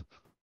chance.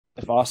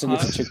 If Austin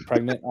gets a chick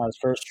pregnant on his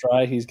first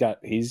try, he's got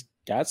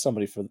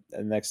somebody for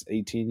the next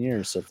 18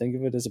 years. So think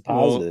of it as a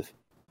positive.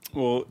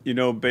 Well, you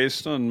know,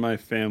 based on my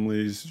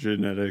family's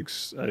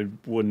genetics, I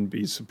wouldn't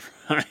be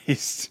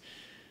surprised.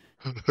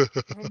 I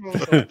don't know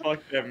what the fuck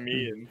that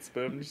means,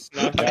 but I'm just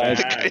not gonna I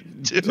ask.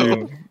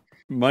 Dude,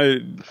 my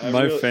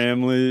really-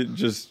 family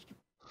just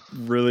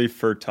really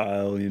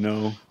fertile, you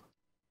know.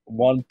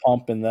 One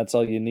pump, and that's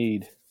all you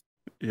need.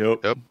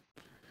 Yep.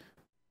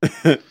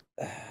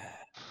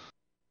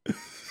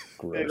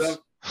 Gross.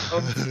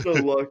 I'm so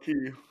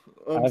lucky.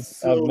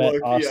 I've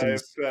met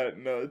Austin's fat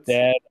nuts.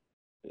 Dad,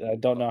 I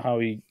don't know how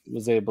he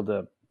was able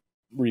to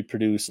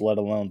reproduce, let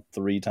alone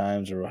 3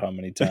 times or how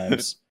many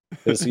times.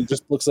 Because he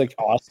just looks like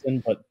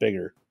Austin, but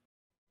bigger.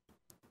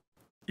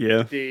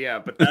 Yeah. Yeah,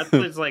 but that's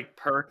his like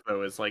perk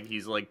though. Is like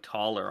he's like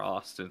taller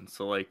Austin,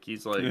 so like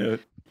he's like Yeah.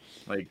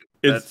 like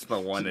It's- that's the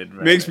one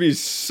advantage. Makes me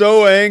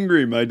so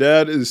angry. My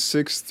dad is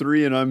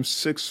 6'3" and I'm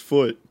 6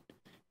 foot.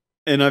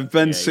 And I've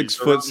been Yeah, 6 he's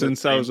foot around the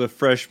since I same- was a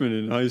freshman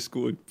in high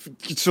school.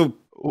 So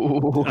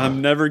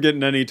I'm never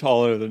getting any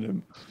taller than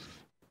him.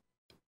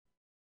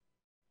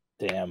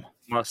 Damn.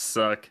 must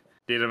suck,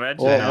 dude.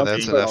 Imagine Well, Yeah, how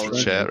that's being enough taller for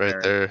than chat your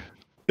right parents. there.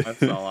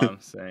 That's all I'm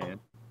saying.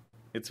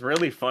 It's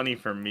really funny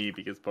for me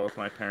because both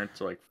my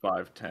parents are like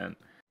 5'10".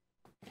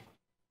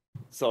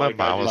 So My like,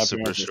 mom I was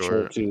My just, super parents are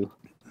short. too.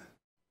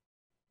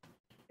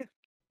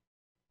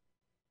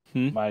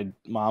 Hmm? My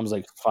mom's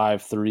like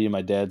 5'3",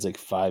 my dad's like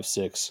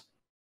 5'6".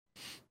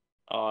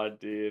 oh,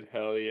 dude,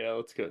 hell yeah,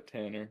 let's go,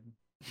 Tanner.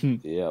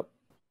 Yep.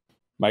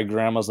 My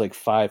grandma's like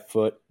 5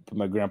 foot, but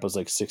my grandpa's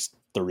like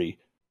 6'3".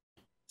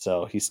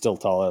 So he's still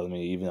taller than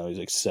me, even though he's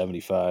like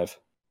 75.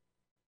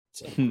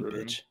 So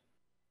bitch.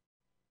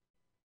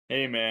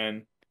 Hey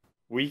man,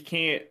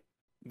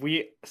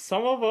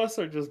 some of us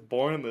are just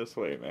born this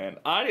way, man.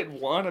 I didn't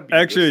want to be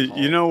Actually, this tall.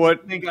 you know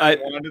what? I think I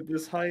wanted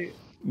this height.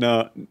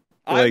 No,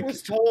 I like-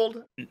 was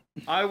told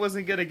I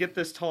wasn't gonna get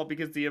this tall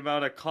because the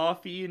amount of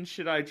coffee and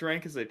shit I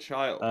drank as a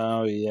child.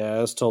 Oh yeah, I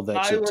was told that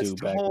I shit was too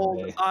back in the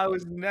told day. I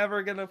was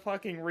never gonna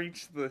fucking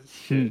reach this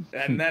shit,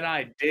 and then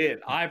I did.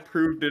 I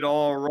proved it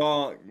all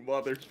wrong,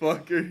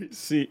 motherfuckers.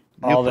 see,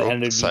 All the broke the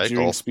energy cycle.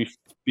 drinks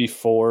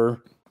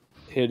before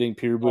hitting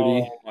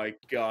puberty. Oh my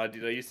god,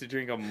 dude! I used to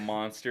drink a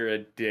Monster a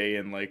day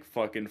in like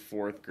fucking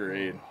 4th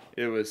grade.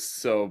 It was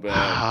so bad.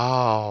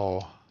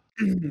 How?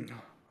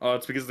 Oh,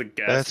 it's because the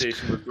gas That's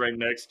station was right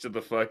next to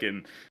the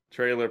fucking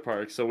trailer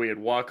park. So we'd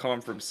walk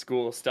home from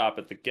school, stop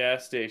at the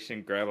gas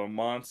station, grab a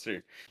Monster,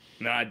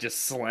 and then I'd just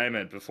slam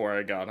it before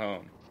I got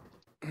home.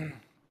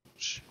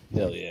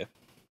 Hell yeah.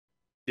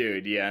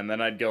 Dude, yeah, and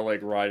then I'd go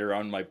like ride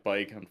around my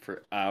bike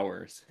for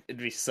hours.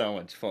 It'd be so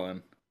much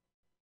fun.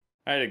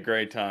 I had a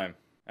great time.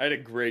 I had a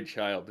great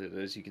childhood,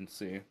 as you can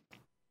see.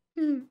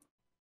 you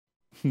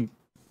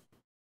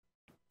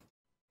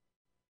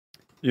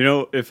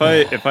know, if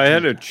I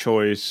had a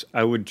choice,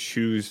 I would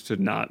choose to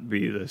not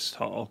be this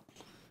tall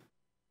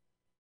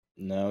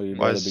No, you'd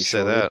Why rather does be you say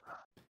shorter. that?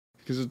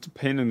 because it's a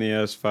pain in the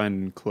ass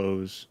finding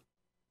clothes.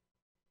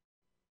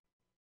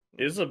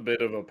 It's a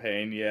bit of a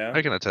pain, yeah.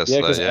 I can attest Yeah,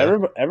 to because that.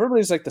 Yeah.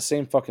 everybody's like the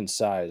same fucking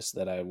size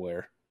that I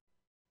wear.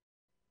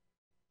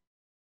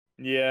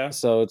 Yeah.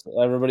 So it's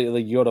everybody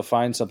like you go to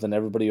find something,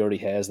 everybody already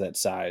has that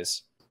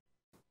size.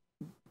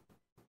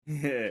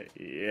 Yeah,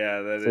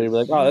 that So you're is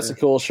like, oh, that's a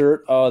true. cool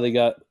shirt. Oh, they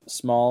got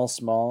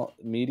small,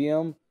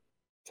 medium,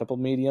 couple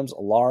mediums, a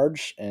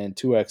large, and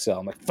 2XL.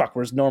 I'm like, fuck,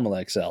 where's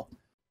normal XL?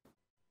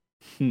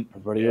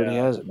 Everybody already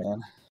Yeah. has it,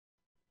 man.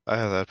 I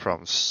have that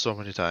problem so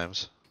many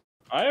times.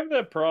 I have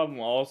that problem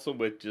also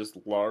with just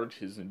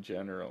larges in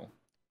general.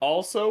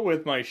 Also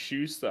with my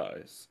shoe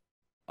size.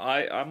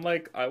 I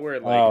wear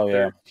like Oh,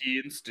 yeah.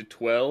 13s to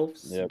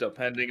 12s Yep.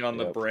 depending on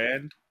the Yep.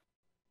 brand.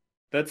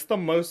 That's the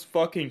most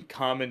fucking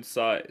common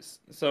size.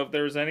 So if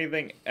there's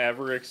anything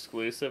ever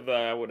exclusive that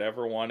I would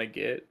ever want to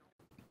get,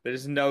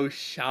 there's no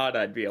shot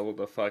I'd be able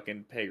to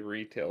fucking pay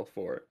retail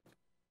for it.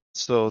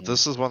 So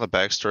this is one of the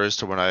backstories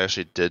to when I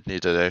actually did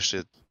need to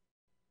actually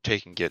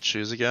take and get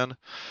shoes again.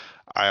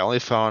 I only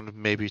found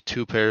maybe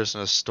 2 pairs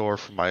in a store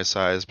for my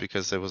size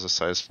because it was a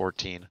size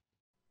 14.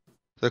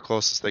 The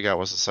closest they got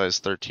was a size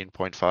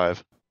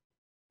 13.5.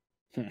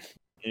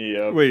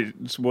 Yeah. Wait,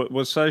 so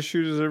what size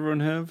shoes does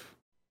everyone have?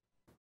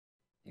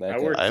 I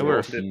wear I 12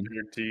 wear to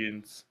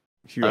 13s.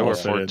 You I all wear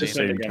said at the 14.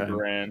 same Depending on time.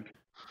 brand.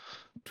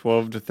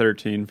 12 to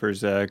 13 for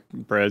Zach.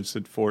 Brad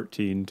said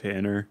 14.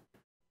 Tanner.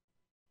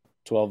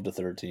 12 to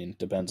 13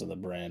 depends on the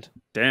brand.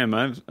 Damn,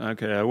 I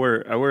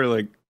wear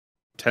like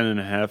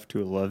 10.5 to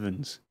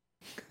 11s.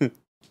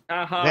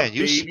 Man,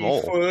 you baby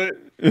small. foot.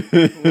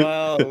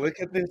 Wow, look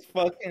at this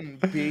fucking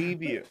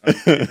baby.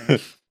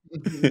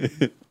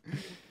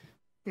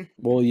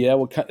 Well, yeah.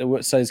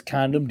 What size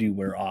condom do you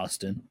wear,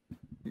 Austin?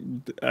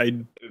 I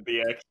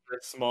The extra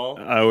small.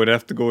 would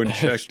have to go and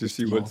check Extra to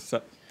see small. what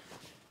size.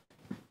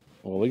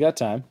 Well, we got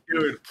time.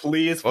 Dude,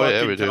 please Oh, yeah,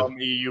 fucking we do. tell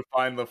me you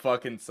find the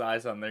fucking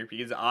size on there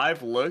because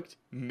I've looked,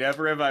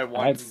 never have I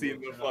once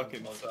seen the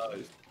fucking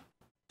size.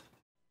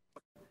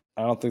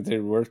 I don't think they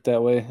work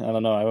that way. I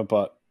don't know. I haven't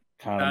bought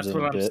condoms That's in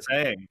what a I'm bit.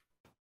 saying.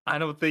 I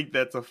don't think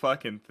that's a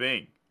fucking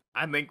thing.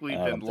 I think we've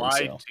I been don't think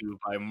lied so. to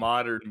by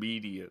modern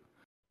media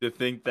to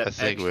think that I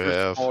think we extra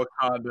have. small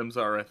condoms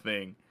are a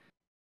thing.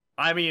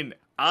 I mean,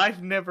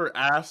 I've never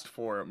asked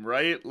for them,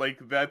 right?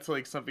 Like, that's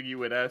like something you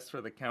would ask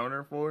for the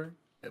counter for.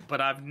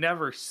 But I've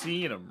never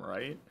seen them,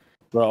 right?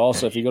 Bro,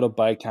 also, if you go to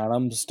buy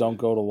condoms, don't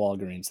go to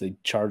Walgreens. They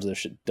charge their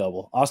shit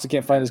double. Austin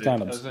can't find his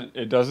condoms.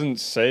 It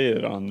doesn't say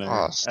it on there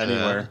Austin.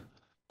 anywhere.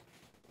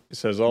 It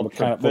says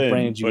ultra what thin,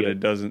 brand did you but get? it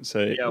doesn't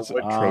say Yeah, it's a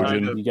what Trojan.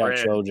 kind of You got brand?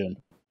 Trojan.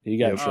 You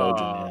got Yep.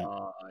 Trojan,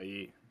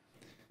 yeah.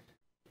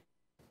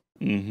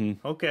 Yeah.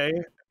 Mm-hmm. Okay.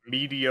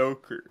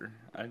 Mediocre.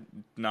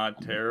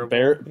 Not terrible.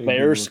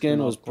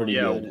 Bearskin was pretty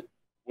Yeah. good.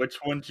 Which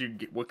ones you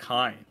get? What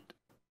kind?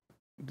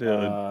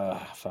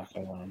 Fuck, I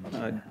don't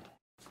remember.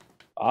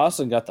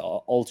 Austin got the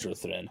ultra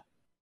thin.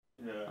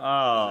 Oh,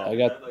 I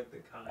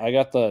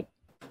got the.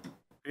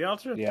 the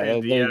ultra yeah,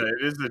 thin. they- Yeah,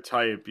 it is a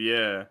type.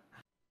 Yeah.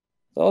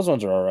 Those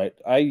ones are all right.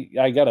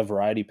 I got a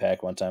variety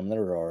pack one time. They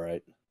were all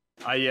right.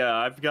 Yeah,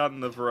 I've gotten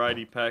the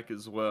variety pack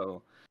as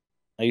well.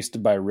 I used to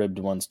buy ribbed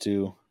ones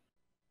too.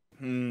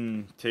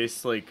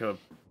 Tastes like a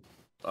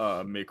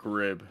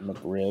McRib.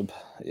 McRib,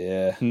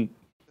 yeah.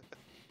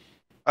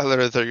 I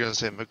literally thought you were gonna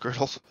say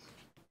McGriddle.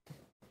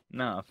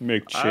 No,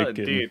 McChicken.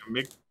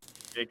 dude,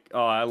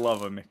 oh, I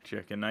love a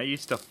McChicken. I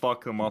used to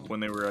fuck them up when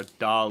they were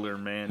 $1,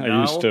 man.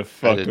 I used to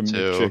fuck a did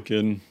too.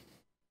 McChicken.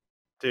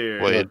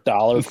 Dude, Wait.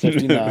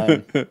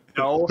 $1.59.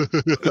 no.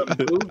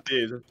 The move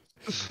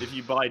is, if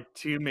you buy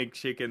 2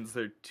 McChickens,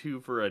 they're 2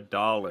 for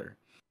 $1.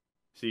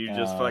 So you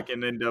just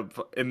fucking end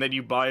up, and then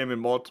you buy them in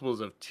multiples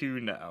of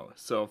 2 now.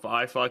 So if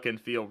I fucking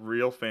feel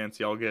real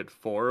fancy, I'll get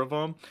 4 of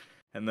them,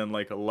 and then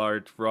like a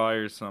large fry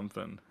or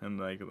something, and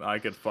like I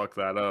could fuck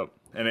that up.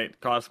 And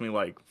it cost me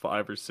like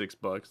 $5 or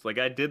 $6. Like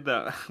I did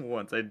that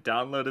once. I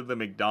downloaded the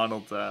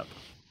McDonald's app.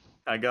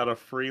 I got a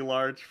free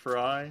large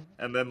fry,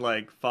 and then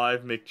like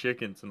 5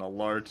 McChickens and a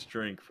large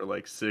drink for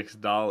like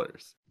 $6.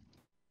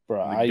 Bro,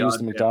 The I use the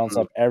goddamn McDonald's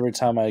food. app every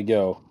time I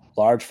go.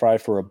 Large fry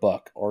for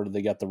 $1, or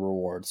they got the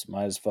rewards.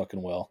 Might as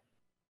fucking well.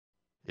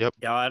 Yeah,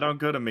 I don't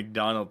go to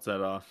McDonald's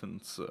that often,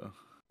 so.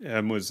 Yeah,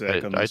 I'm with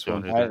Zach on I this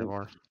don't one. either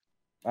anymore.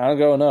 I don't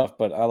go enough,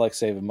 but I like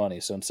saving money.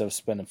 So instead of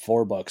spending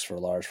 $4 for a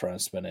large fry, I'm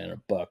spending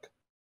 $1.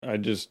 I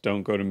just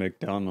don't go to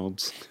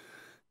McDonald's.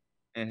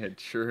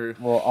 Sure.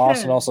 Well,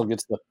 Austin also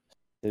gets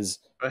his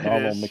That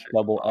normal is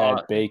McDouble true.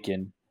 add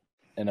bacon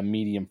and a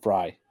medium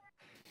fry.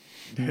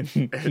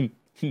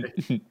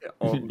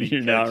 Only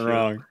You're not ketchup.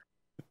 wrong.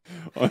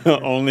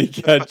 Only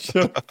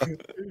ketchup.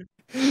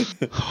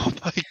 Oh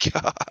my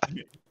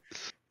god.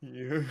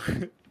 You.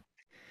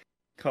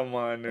 Come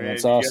on, man. And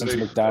it's you Austin's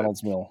gotta-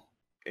 McDonald's meal.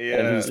 Yeah.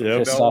 And he's Yep.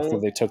 pissed off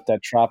that they took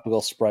that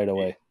tropical Sprite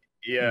away.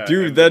 Yeah.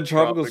 Dude, and the that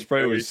tropical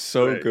Sprite berry was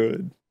so Sprite.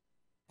 good.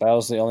 That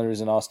was the only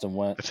reason Austin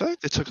went. I feel like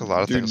they took a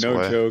lot of Dude, things no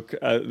away. joke.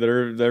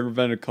 There have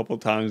been a couple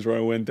times where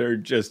I went there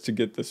just to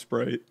get the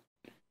Sprite.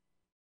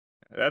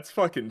 That's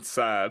fucking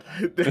sad.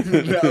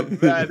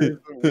 that is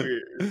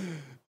weird.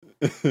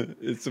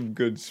 It's some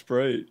good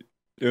Sprite.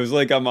 It was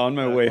like I'm on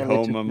my way Well, they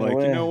home. took I'm it like,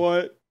 away. you know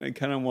what? I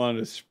kind of want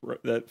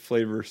that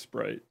flavor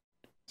Sprite.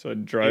 So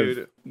I'd drive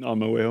Dude. on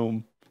my way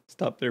home,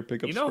 stop there,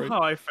 pick up You know Sprite.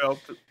 how I felt?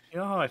 You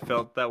know how I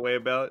felt that way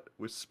about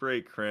with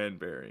Sprite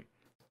cranberry.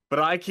 But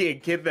I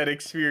can't get that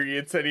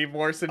experience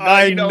anymore. So now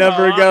I you know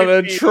never how gonna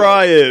I feel.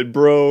 try it,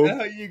 bro.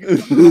 Now you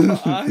know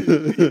how I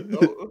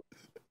feel.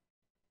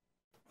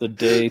 The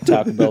day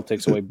Taco Bell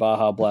takes away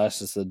Baja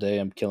Blast is the day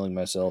I'm killing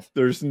myself.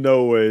 There's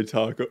no way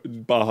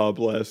Baja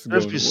Blast is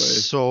There'd going be away.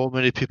 so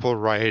many people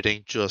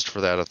rioting just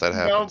for that if that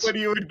happens.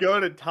 Nobody would go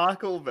to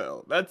Taco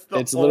Bell. That's the.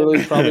 It's literally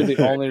only probably the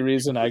reason. only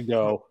reason I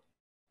go.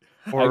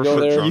 Or I go foot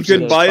there, You drums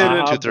can at buy it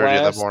Baja at 2:30 in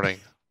the Blast morning.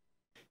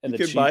 and You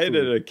the can cheap buy it food.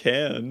 in a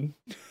can.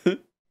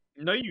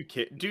 No, you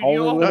can't. Dude, Only you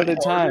know how limited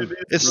hard time. it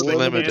is It's for the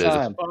limited.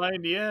 cans to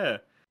find? Yeah.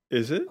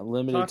 Is it? A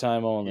limited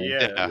time only.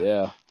 Yeah.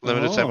 Yeah.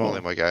 Limited time Oh.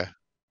 only, my guy.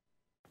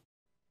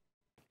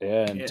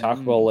 Yeah, and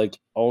Taco Bell like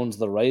owns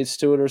the rights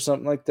to it or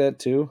something like that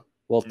too.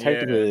 Well,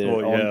 technically,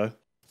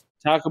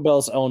 Taco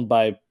Bell's owned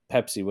by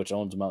Pepsi, which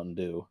owns Mountain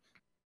Dew.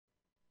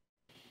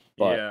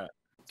 But yeah,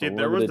 dude,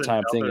 there was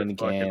time thing another in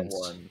fucking cans.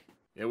 one.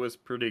 It was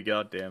pretty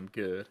goddamn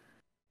good.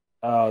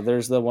 Oh,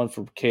 there's the one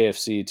from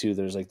KFC too.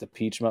 There's like the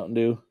peach Mountain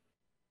Dew.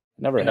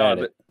 Never had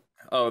it.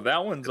 Oh,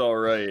 that one's all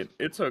right.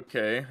 It's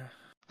okay.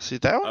 See,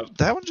 that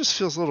one just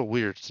feels a little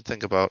weird to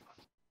think about.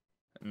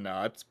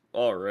 Nah, it's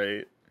all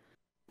right.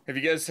 Have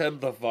you guys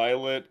had the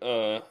violet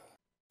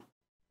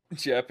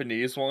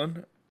Japanese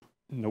one?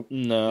 Nope.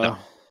 No.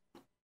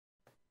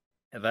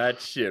 That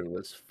shit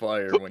was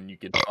fire when you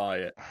could buy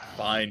it.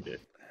 Find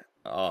it.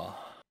 Oh.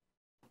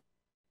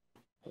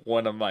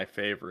 One of my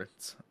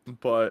favorites.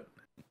 But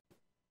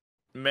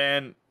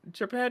man,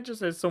 Japan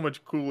just has so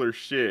much cooler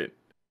shit.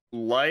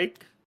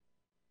 Like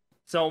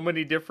so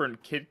many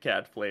different Kit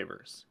Kat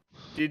flavors.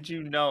 Did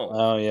you know?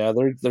 Oh yeah,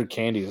 their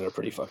candies are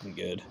pretty fucking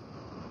good.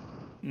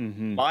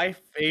 Mm-hmm. My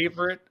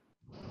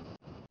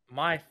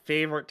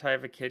favorite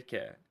type of Kit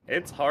Kat.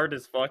 It's hard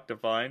as fuck to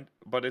find,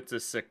 but it's a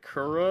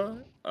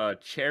Sakura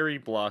cherry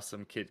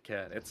blossom Kit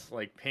Kat. It's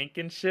like pink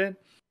and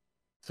shit.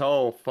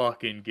 So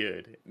fucking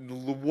good.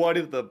 What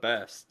is the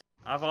best?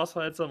 I've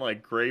also had some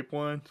like grape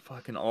ones,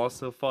 fucking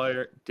also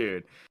fire.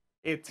 Dude,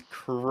 it's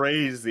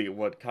crazy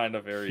what kind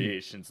of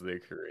variations they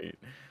create.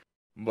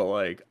 But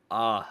like,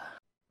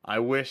 I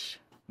wish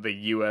the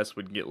US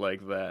would get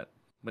like that.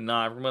 But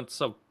nah, everyone's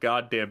so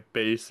goddamn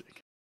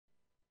basic.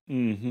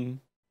 Mm-hmm.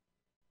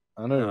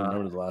 I don't even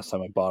remember the last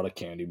time I bought a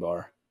candy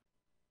bar.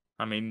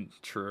 I mean,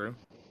 true.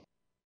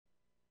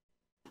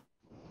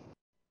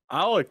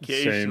 I'll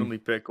occasionally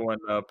pick one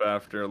up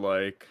after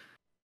like...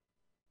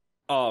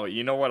 Oh,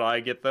 you know what I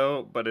get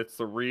though? But it's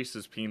the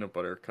Reese's peanut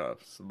butter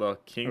cups. The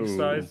king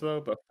size though,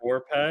 the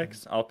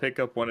 4-packs. I'll pick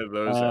up one of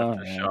those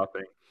after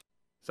shopping.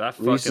 That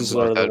Reese's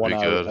are the one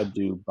I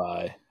do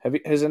buy.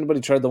 Has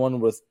anybody tried the one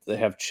with they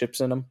have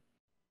chips in them?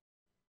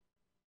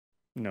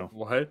 No.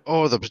 What?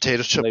 Oh, the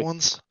potato chip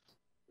ones?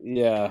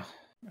 Yeah.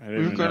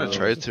 We were going to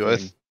try it too.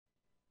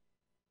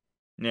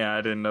 Yeah,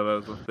 I didn't know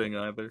that was a thing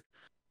either.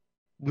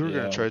 We were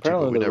going to try it too,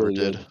 but we never really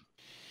did.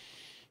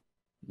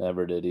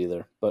 Never did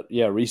either. But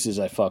yeah, Reese's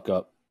I fuck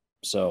up.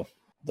 So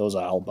those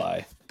I'll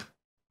buy.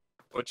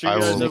 What you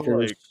guys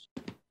like?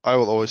 I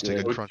will always take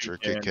a Crunch or a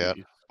Kit Kat.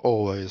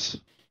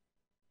 Always.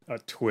 A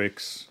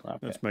Twix. Okay.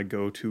 That's my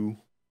go-to.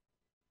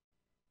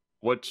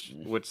 Which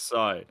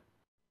side?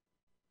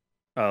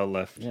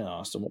 Left. Yeah,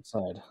 Austin, what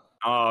side?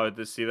 Oh,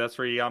 see, that's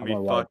where you got me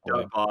fucked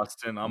up,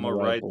 Austin. I'm a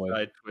right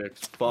side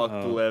Twix.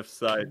 Fuck left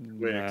side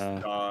Twix,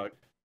 dog.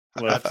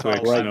 Left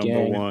Twix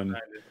number one.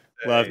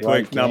 Left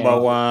Twix number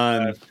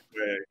one. Left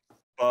Twix.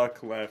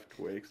 Fuck left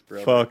Twix,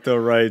 bro. Fuck the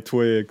right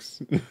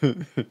Twix.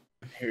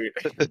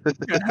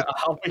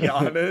 I'll be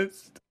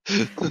honest.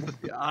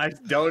 I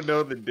don't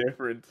know the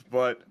difference,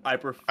 but I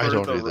prefer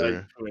the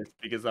right Twix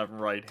because I'm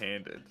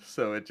right-handed.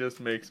 So it just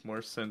makes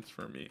more sense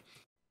for me.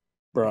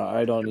 Bro,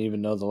 I don't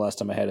even know the last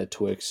time I had a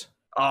Twix.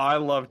 Oh, I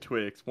love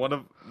Twix. One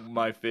of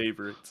my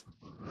favorites.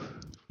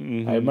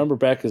 Mm-hmm. I remember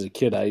back as a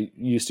kid, I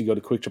used to go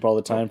to Quick Trip all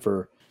the time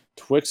for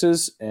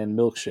Twixes and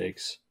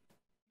milkshakes.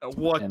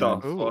 What the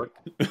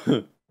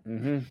fuck?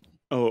 Mm-hmm.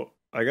 Oh,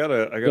 I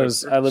gotta.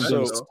 Because I lived in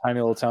this tiny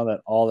little town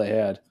that all they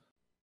had.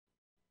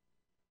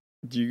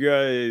 Do you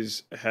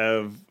guys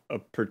have a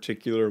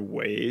particular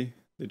way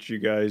that you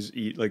guys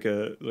eat, like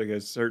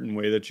a certain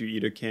way that you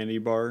eat a candy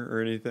bar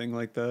or anything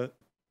like that?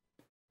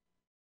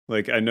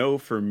 Like, I know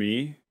for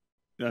me,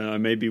 I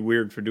may be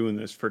weird for doing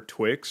this. For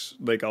Twix,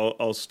 like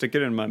I'll stick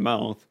it in my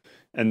mouth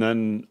and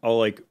then I'll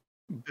like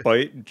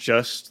bite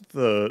just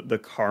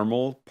the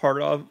caramel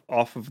part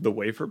off of the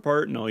wafer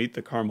part, and I'll eat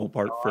the caramel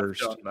part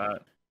first. I've done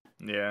that.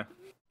 Yeah.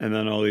 And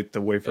then I'll eat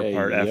the wafer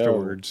part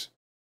afterwards.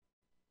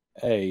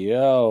 Hey,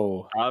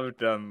 yo. I've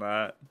done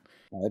that.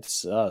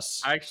 That's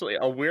us. Actually,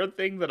 a weird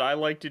thing that I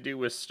like to do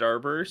with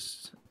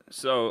Starburst.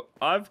 So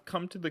I've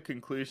come to the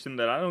conclusion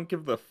that I don't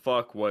give the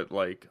fuck what,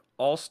 like,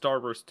 all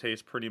Starburst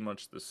taste pretty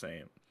much the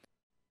same.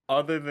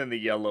 Other than the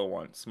yellow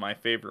ones, my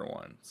favorite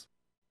ones.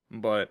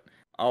 But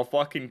I'll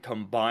fucking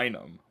combine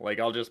them. Like,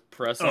 I'll just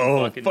press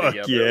them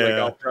together. Yeah. Like,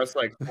 I'll press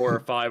like 4 or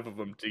 5 of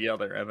them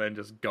together and then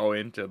just go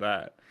into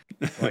that.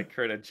 Like,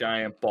 create a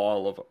giant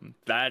ball of them.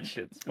 That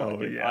shit's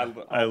fucking... Oh, yeah.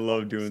 I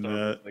love doing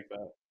that. Like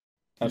that.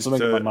 That's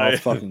making my mouth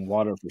fucking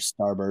water for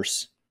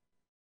Starburst.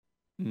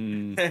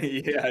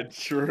 Yeah,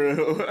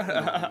 true.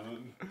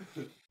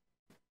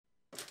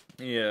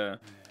 Yeah.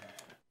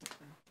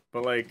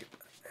 But, like,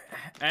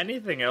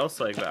 anything else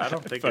like that, I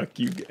don't think... Fuck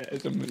you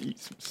guys, I'm gonna eat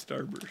some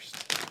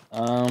Starburst.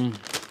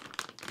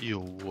 You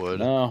would.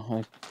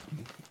 No.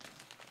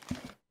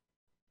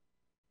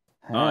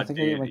 I think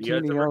I get my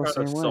candy all the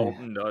same way. Salt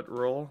and nut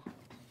roll?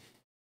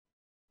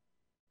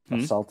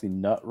 A salty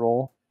nut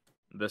roll?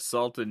 The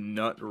salted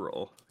nut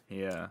roll,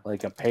 yeah.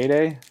 Like a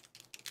payday?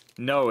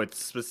 No,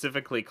 it's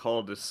specifically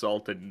called a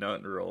salted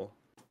nut roll.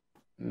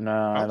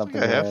 No, I don't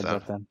think I have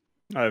that. Then.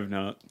 I have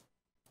not.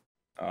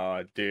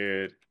 Oh,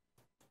 dude.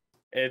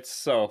 It's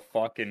so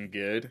fucking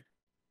good.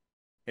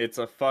 It's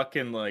a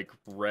fucking like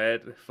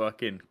red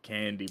fucking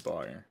candy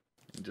bar,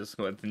 just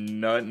with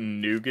nut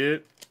and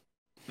nougat.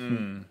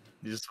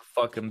 Just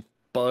fucking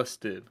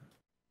busted.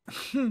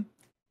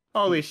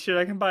 Holy shit!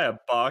 I can buy a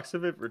box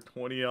of it for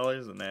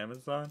 $20 on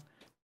Amazon.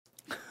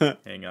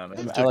 Hang on.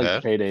 I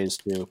like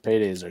paydays too.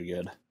 Paydays are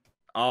good.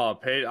 Oh,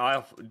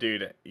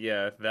 dude,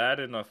 yeah, that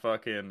and a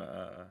fucking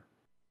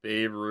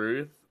Babe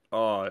Ruth.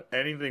 Oh,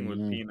 anything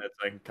with peanuts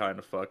I can kind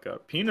of fuck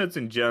up. Peanuts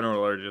in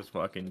general are just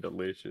fucking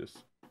delicious.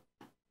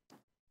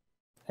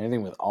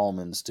 Anything with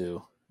almonds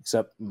too,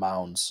 except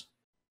Mounds.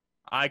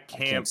 I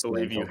can't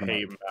believe you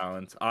hate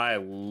Mounds. I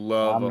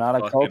love I'm not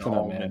a coconut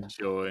almond man.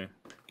 Joy.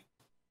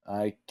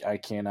 I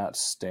cannot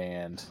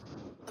stand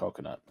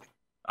coconut.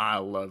 I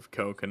love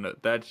coconut.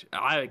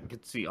 I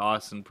could see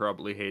Austin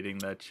probably hating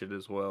that shit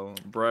as well.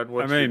 Brad,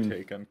 what's your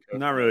take on coconut?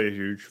 Not really a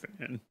huge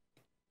fan.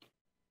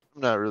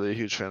 I'm not really a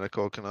huge fan of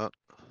coconut.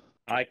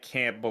 I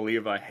can't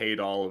believe I hate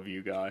all of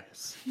you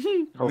guys.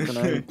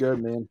 Coconut is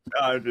good, man.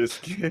 I'm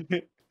just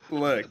kidding.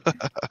 Look,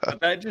 but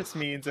that just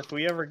means if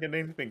we ever get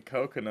anything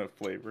coconut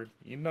flavored,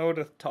 you know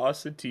to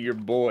toss it to your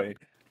boy.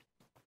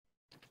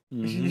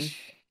 Mm-hmm.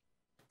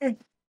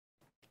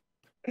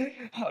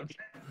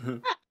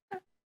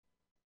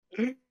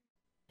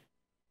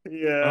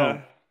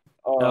 Yeah.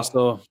 I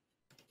also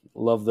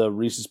love the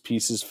Reese's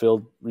Pieces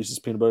filled Reese's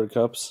peanut butter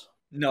cups.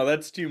 No,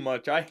 that's too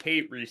much. I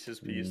hate Reese's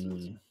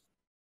Pieces.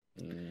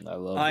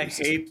 I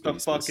hate the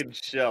fucking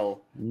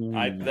shell.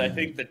 I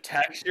think the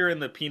texture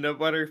and the peanut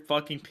butter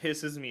fucking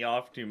pisses me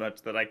off too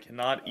much that I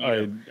cannot eat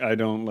it. I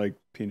don't like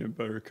peanut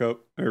butter cup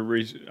or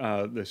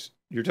this.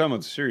 You're talking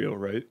about the cereal,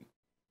 right?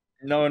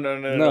 No.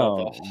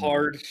 The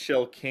hard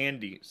shell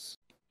candies.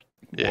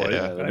 Yeah,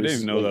 I didn't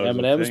even know that was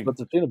M&M's, a thing. but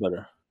the peanut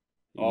butter.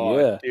 Oh,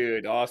 yeah,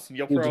 dude, Austin,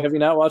 have you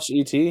not watched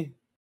E.T.?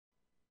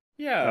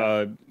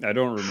 Yeah. I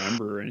don't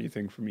remember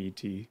anything from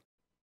E.T.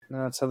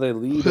 No, that's how they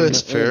lead.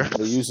 That's fair.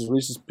 They use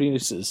Reese's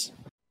Pieces.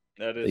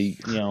 That is,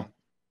 they're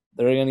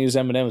gonna use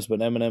M&M's,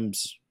 but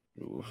M&M's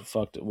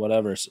fucked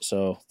whatever.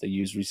 So they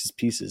use Reese's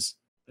Pieces,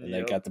 and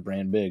they got the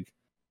brand big.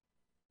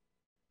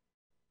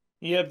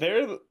 Yeah,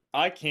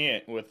 I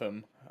can't with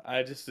them.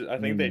 I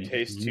think they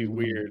taste too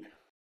weird.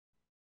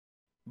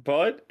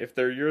 But if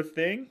they're your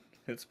thing,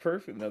 it's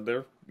perfect.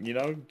 They're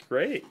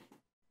great.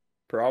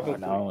 Probably.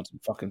 Now I want some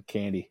fucking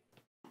candy.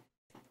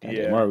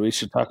 Yeah. All right, we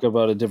should talk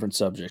about a different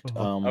subject.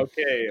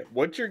 Okay,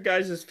 what's your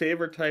guys'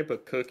 favorite type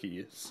of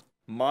cookies?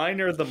 Mine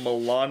are the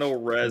Milano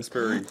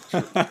raspberry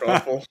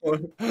truffle.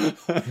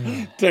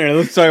 Darren,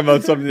 let's talk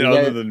about something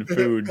other than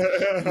food.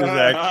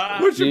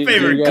 What's your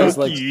favorite do you guys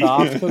cookie? like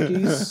soft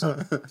cookies?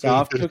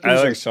 Soft cookies?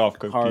 I like soft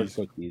cookies. Hard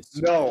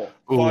cookies. No,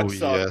 fuck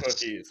soft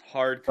cookies.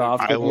 Hard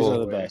soft cookies. Cookies are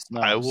the best.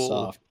 No, I will.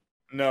 Soft.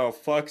 No,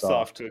 fuck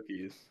soft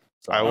cookies.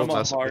 I will I'm a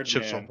mess with hard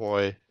Chips man.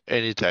 Ahoy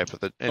any time of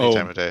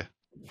day.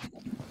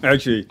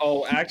 Actually,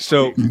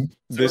 so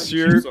this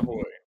year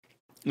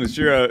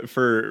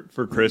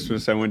for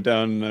Christmas, I went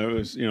down and I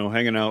was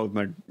hanging out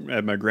with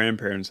at my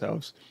grandparents'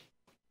 house.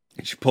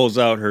 And she pulls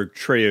out her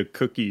tray of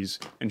cookies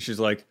and she's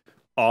like,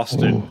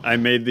 "Austin, I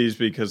made these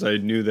because I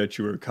knew that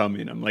you were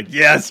coming." I'm like,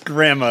 "Yes,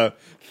 Grandma,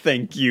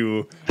 thank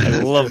you. I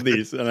love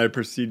these." And I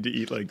proceed to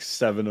eat like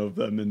 7 of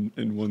them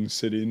in one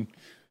sitting.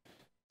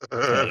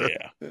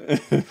 Yeah.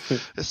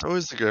 It's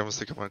always the grandmas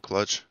that come on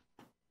clutch.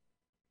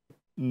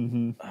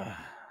 Mm-hmm.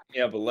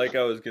 Yeah, but like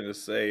I was gonna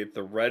say,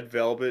 the Red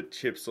Velvet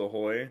Chips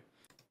Ahoy,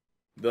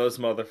 those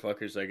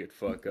motherfuckers I could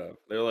fuck up.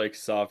 They're like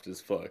soft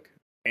as fuck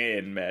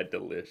and mad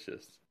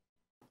delicious.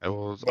 I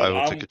will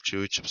But take a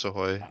chewy Chips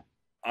Ahoy.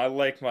 I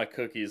like my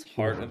cookies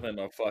harder than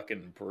a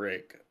fucking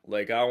brick.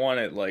 Like I want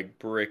it like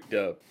bricked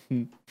up.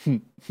 A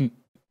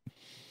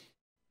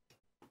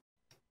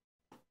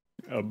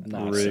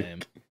Not brick.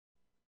 same.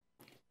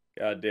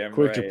 Goddamn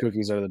Quick right. Trip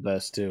cookies are the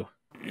best too.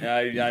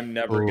 I'm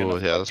never gonna.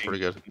 Yeah, that's pretty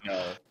good.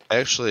 No.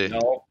 Actually,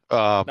 No.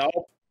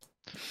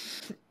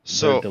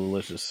 So they're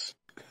delicious.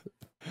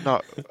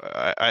 No,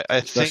 I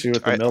Especially think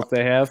with the milk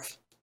they have.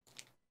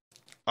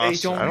 They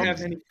don't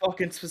have any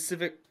fucking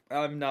specific.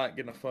 I'm not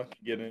gonna fucking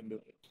get into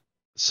it.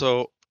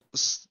 So,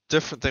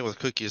 different thing with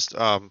cookies.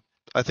 I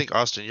think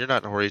Austin, you're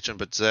not Norwegian,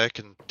 but Zach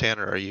and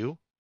Tanner, are you?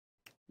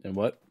 And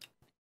what?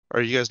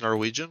 Are you guys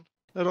Norwegian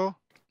at all?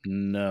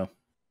 No.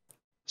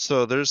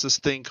 So there's this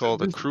thing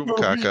called a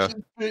krumkake.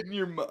 Spit in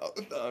your mouth.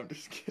 No, I'm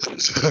just kidding.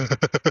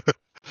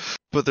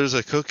 But there's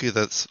a cookie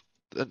that's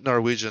a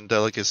Norwegian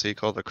delicacy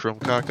called a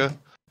krumkake.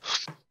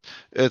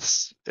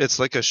 It's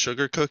like a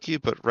sugar cookie,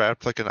 but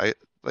wrapped like an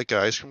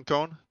ice cream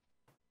cone.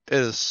 It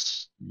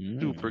is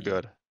super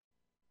good.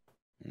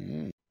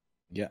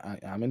 Yeah,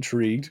 I'm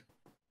intrigued.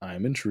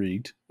 I'm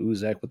intrigued. Ooh,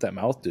 Zach, what that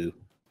mouth do?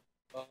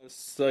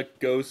 Suck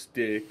ghost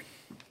dick.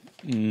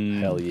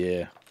 Hell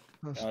yeah.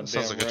 That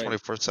sounds like a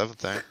 24/7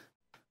 thing.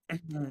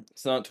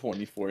 It's not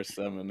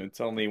 24/7. It's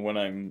only when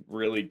I'm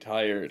really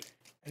tired.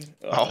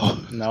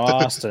 Oh. Now,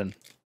 Austin.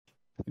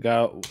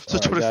 It's a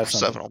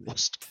 24/7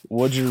 almost.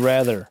 Would you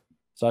rather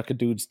suck a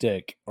dude's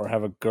dick or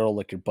have a girl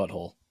lick your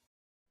butthole?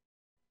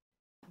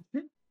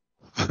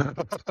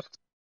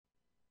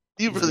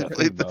 You really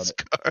played this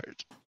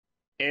card.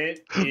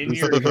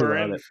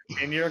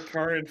 in your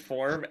current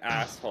form,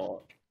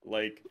 asshole.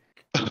 Like,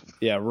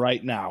 Yeah,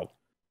 right now.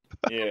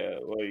 yeah,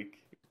 like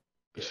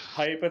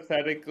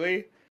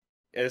hypothetically,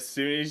 as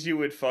soon as you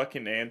would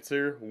fucking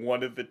answer,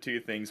 one of the two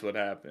things would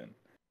happen.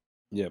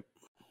 Yep.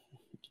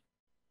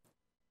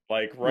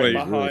 Like right Wait,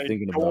 behind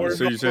really door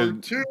So you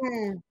number said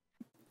 2.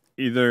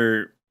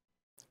 either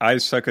I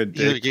suck a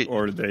dick get-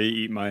 or they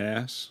eat my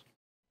ass.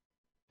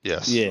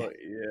 Yes. Yeah.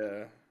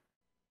 Yeah.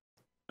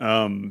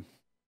 I'm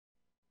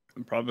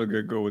probably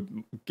gonna go with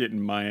getting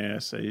my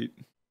ass ate.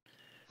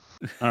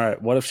 All right.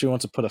 What if she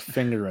wants to put a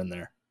finger in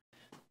there?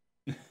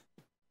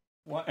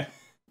 Why?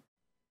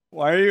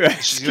 Why are you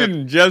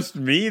asking just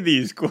me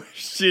these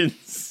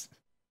questions?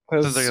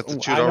 Because They got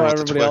the I know with the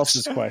everybody Twix.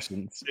 else's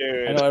questions.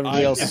 Dude, I know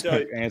everybody else's can tell-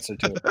 quick answer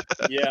to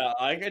it. Yeah,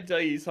 I could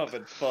tell you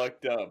something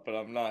fucked up, but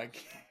I'm not.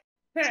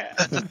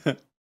 I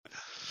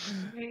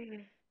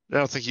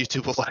don't think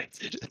YouTube will like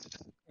it.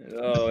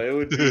 Oh, it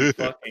would be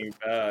fucking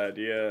bad,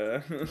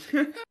 yeah.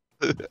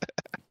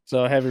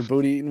 So have your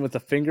booty eaten with a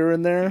finger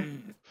in there,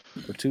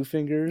 or 2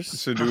 fingers?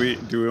 So do we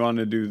want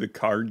to do the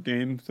card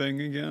game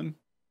thing again?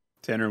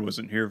 Tanner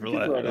wasn't here for We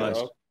could run it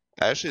last. up.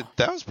 Actually,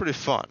 that was pretty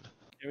fun.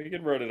 Yeah, we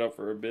could run it up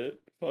for a bit.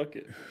 Fuck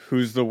it.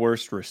 Who's the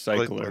worst I like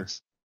recycler?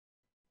 those.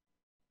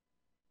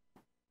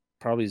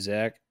 Probably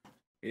Zach.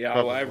 Yeah,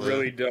 Probably. I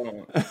really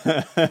don't.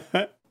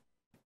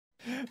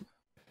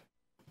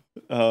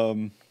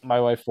 My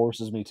wife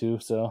forces me to,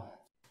 so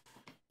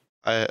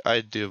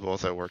I do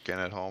both at work and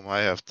at home. I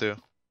have to.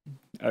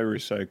 I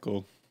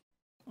recycle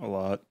a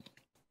lot.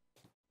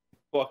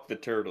 Fuck the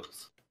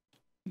turtles.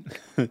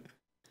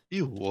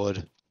 You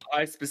would.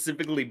 I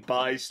specifically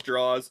buy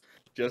straws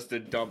just to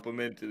dump them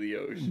into the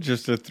ocean.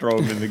 Just to throw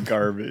them in the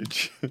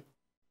garbage.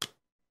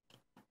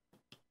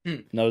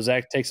 no.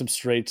 Zach takes him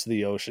straight to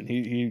the ocean.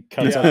 He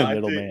cuts out the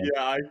middleman.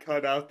 Yeah, I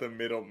cut out the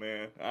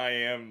middleman. I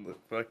am the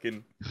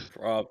fucking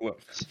problem.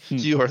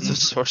 You are the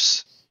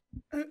source.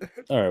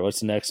 All right, what's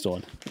the next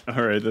one?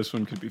 All right, this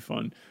one could be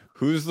fun.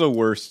 Who's the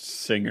worst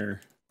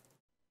singer?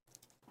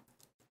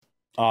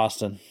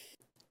 Austin.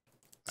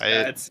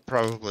 That's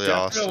probably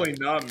definitely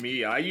Austin. not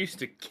me. I used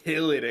to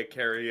kill it at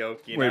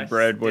karaoke. and Wait, I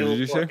Brad, what still did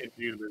you say? fucking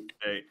do to this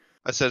day.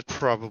 I said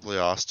probably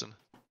Austin.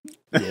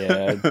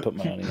 Yeah, I'd put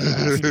my money on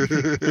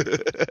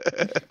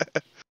Austin.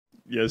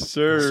 Yes,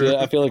 sir. See,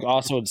 I feel like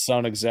Austin would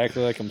sound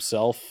exactly like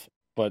himself,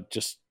 but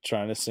just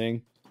trying to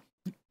sing.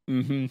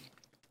 Mm-hmm.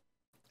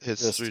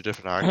 Hits Just- 3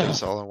 different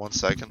octaves all in 1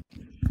 second.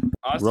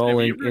 Austin, have you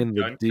Rolling ever in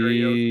the done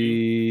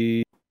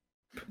karaoke?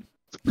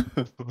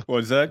 deep.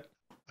 What's that?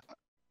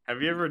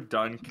 Have you ever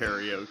done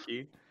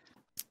karaoke?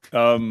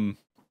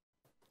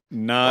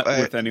 Not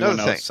Well, with anyone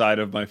another thing. outside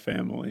of my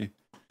family.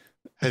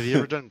 Have you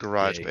ever done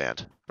Garage Yeah.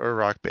 Band or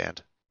Rock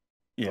Band?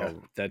 Yeah.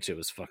 Oh, that shit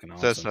was fucking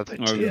awesome. That's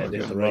nothing. Oh, to Yeah, fucking they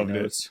hit the loved right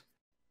it. notes.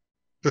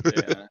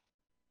 Yeah.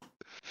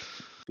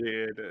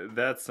 Dude,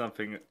 that's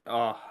something.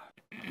 Oh,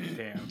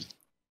 damn.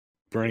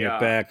 Bring Yeah.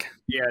 it back.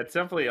 Yeah, it's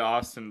definitely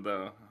Austin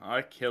though.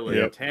 I kill it.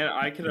 Yep.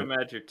 I can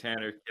imagine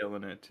Tanner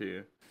killing it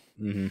too.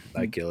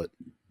 I kill it.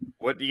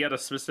 What, you got a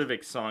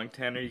specific song,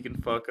 Tanner, you can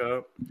fuck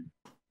up?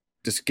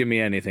 Just give me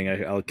anything.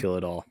 I'll kill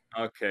it all.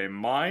 Okay,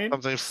 mine.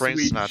 Something Frank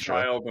Sweet Sinatra.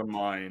 Child of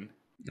Mine.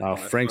 Oh,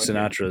 that's Frank fucking-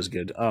 Sinatra is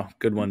good. Oh,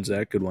 good one,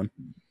 Zach. Good one.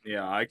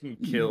 Yeah, I can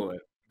kill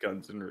it.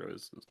 Guns N'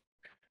 Roses.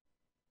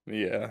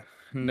 Yeah.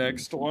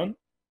 Next one.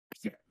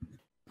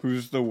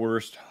 Who's the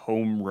worst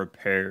home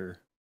repair?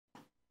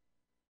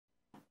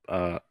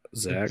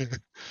 Zach.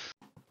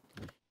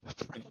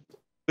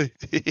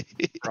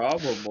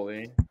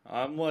 Probably.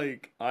 I'm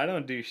like, I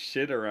don't do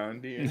shit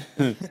around here.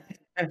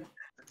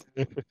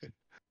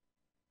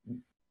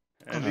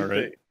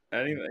 Alright.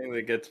 Anything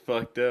that gets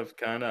fucked up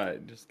kind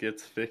of just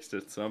gets fixed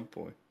at some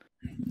point.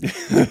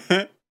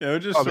 It'll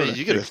just I sorta mean,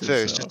 you get it fix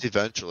fixed itself. just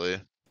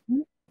eventually.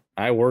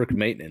 I work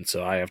maintenance,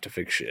 so I have to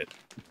fix shit.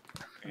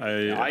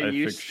 I fix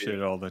used to.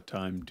 shit all the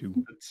time too.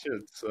 That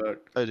shit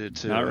sucked. I do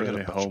too. Not I got a really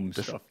bunch of home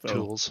different stuff, though.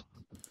 Tools.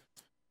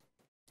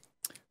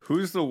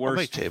 Who's the I'll make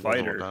worst tables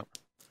and fighter?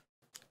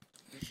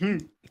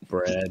 whatnot.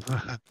 Brad.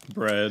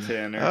 Brad.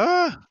 Tanner.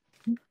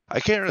 I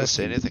can't really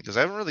say anything because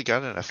I haven't really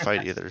gotten in a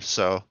fight either.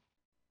 So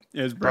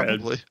Is Brad.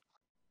 probably.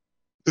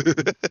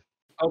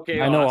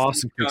 Okay, I know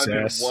Austin's Austin kicks gotten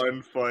in ass.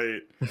 One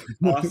fight.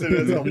 Austin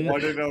has a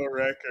 1-0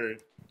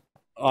 record.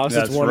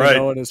 Austin's That's 1-0 right.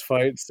 in his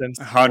fight since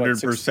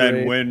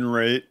 100% win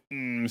rate.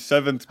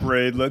 7th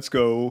grade. Let's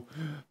go.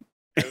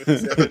 like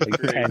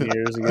 10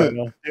 years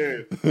ago.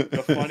 Dude,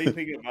 the funny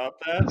thing about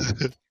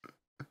that,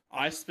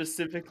 I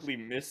specifically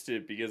missed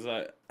it because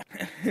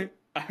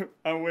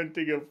I went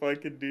to go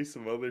fucking do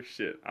some other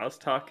shit. I was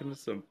talking to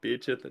some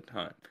bitch at the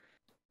time,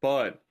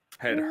 but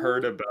had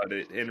heard about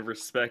it and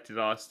respected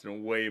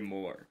Austin way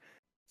more.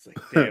 It's like,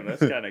 damn, that's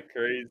kind of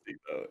crazy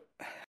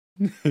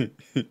though.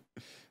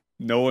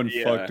 No one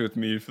Yeah, fucked with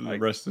me for the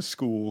like- rest of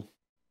school.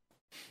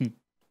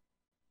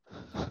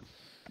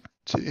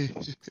 Gee.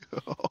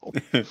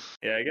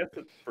 Yeah, I guess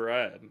it's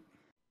Brad.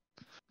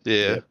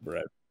 Yeah.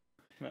 Brad.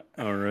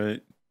 All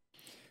right.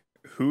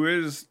 Who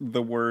is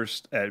the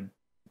worst at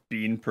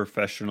being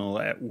professional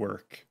at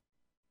work?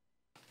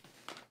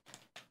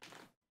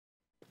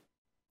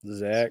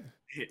 Zach.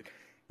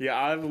 Yeah,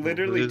 I've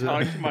literally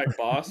talked to my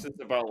bosses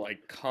about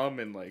like cum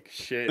and like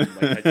shit. And,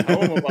 like I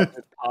tell them about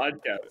this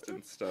podcast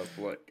and stuff.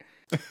 Like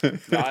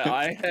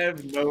I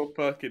have no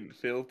fucking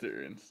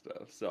filter and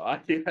stuff. So I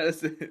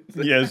guess it's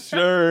Yes,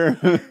 sir.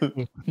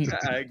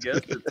 I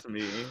guess it's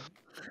me.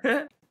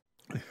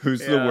 Who's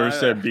the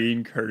worst at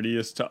being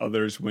courteous to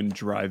others when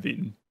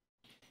driving?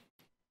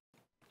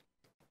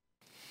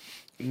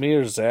 Me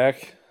or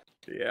Zach?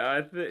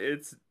 Yeah,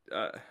 it's.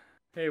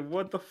 Hey,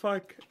 what the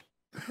fuck?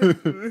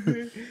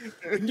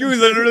 You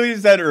literally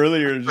said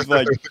earlier, just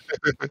like,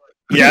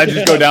 yeah,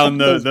 just go down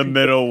the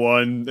middle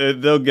one.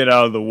 They'll get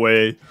out of the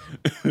way.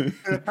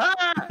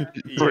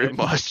 Pretty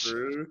much.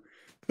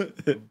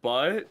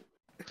 But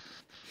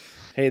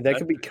hey, that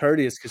could be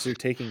courteous because you're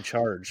taking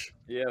charge.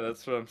 Yeah,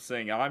 that's what I'm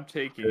saying. I'm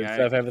taking.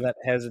 Instead of having that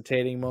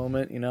hesitating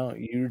moment,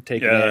 you're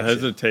taking. Yeah, action.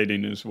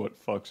 Hesitating is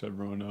what fucks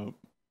everyone up.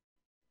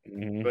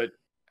 Mm-hmm. But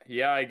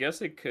yeah, I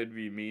guess it could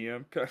be me.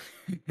 I'm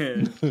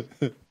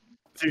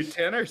Dude,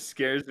 Tanner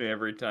scares me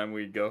every time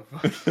we go.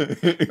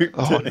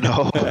 Oh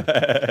no!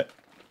 But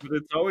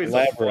it's always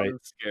fun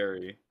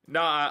scary.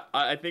 No,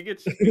 I think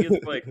it's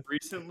like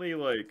recently,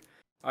 like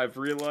I've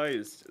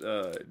realized,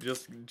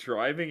 just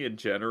driving in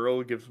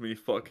general gives me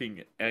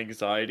fucking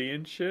anxiety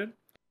and shit,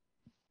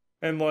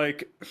 and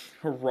like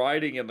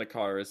riding in the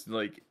car is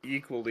like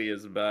equally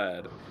as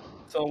bad.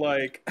 So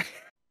like.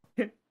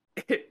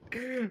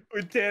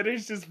 When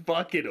Tanner's just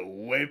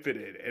fucking whipping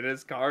it, and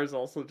his car is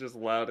also just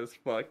loud as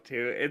fuck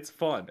too. It's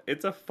fun.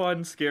 It's a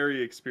fun,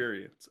 scary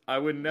experience. I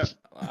would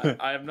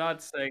I'm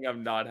not saying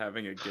I'm not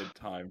having a good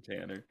time,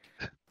 Tanner.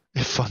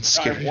 Fun,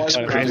 scary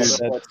experience.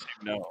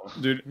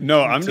 Dude,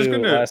 no, I'm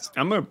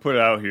gonna put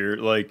it out here.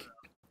 Like,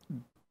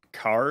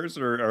 cars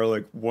are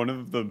like one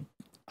of the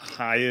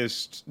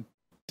highest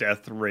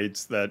death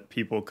rates that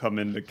people come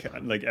into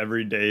like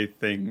everyday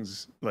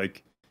things.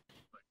 Like,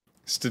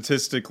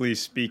 statistically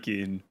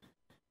speaking,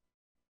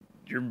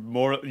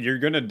 you're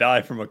gonna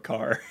die from a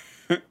car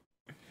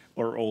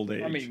or old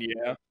age. I mean,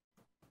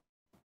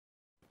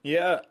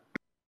 yeah,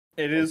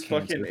 it is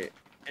fucking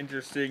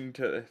interesting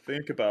to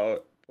think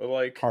about. But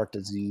like heart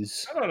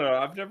disease. I don't know.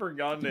 I've never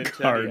gotten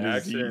into any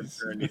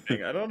accidents or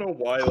anything. I don't know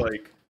why.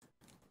 Like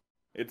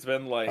it's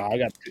been like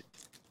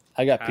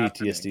I got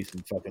PTSD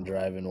from fucking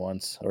driving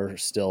once, or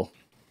still.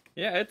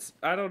 Yeah,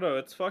 I don't know.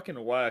 It's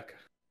fucking whack.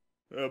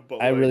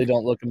 I really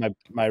don't look in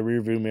my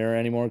rear view mirror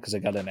anymore because I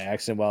got in an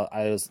accident while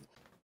I was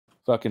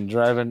fucking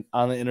driving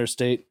on the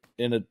interstate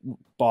in a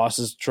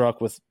boss's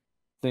truck with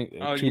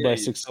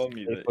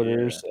 2x6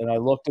 footers, and I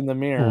looked in the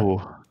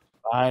mirror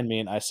behind me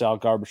and I saw a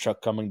garbage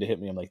truck coming to hit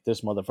me. I'm like,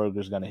 this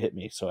motherfucker's gonna hit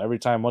me. So every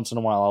time, once in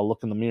a while, I'll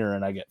look in the mirror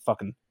and I get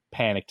fucking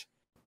panicked.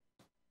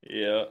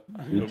 Yeah,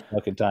 each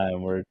fucking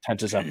time where it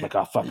tenses up like,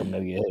 oh fuck, I'm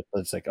gonna get hit, but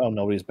it's like, oh,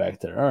 nobody's back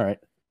there. All right,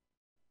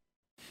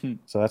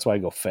 so that's why I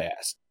go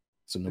fast.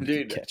 So nobody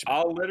can catch me.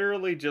 I'll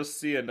literally just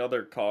see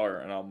another car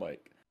and I'm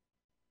like,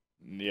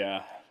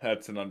 yeah,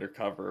 that's an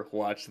undercover.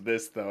 Watch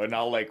this though, and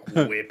I'll like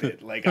whip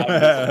it, like I'm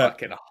just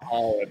fucking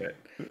hauling it.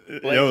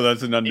 Like, yo,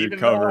 that's an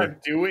undercover.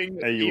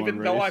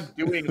 Even though I'm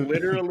doing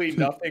literally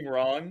nothing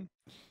wrong,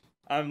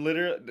 I'm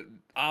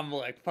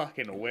like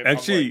fucking whipping.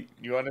 Actually,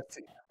 you want to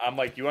see? I'm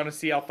like, you want to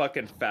see how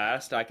fucking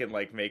fast I can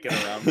like make it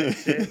around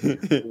this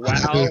shit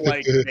while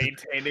like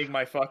maintaining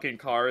my fucking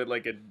car,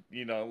 like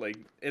like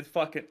it's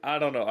fucking. I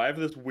don't know. I have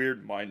this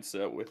weird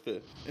mindset with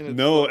it.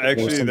 No,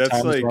 actually,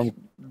 that's like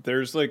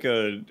there's like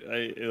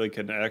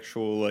an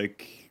actual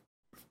like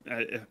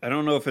I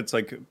don't know if it's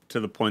like to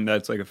the point that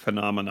it's like a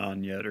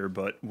phenomenon yet or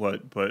but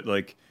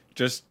like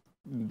just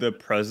the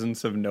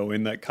presence of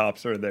knowing that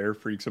cops are there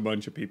freaks a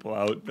bunch of people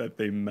out that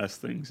they mess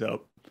things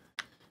up.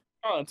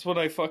 Oh, that's what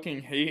I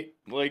fucking hate.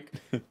 Like,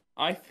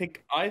 I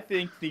think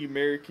the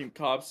American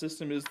cop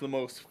system is the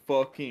most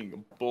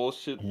fucking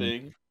bullshit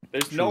thing.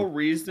 There's no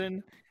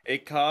reason a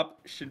cop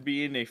should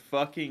be in a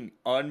fucking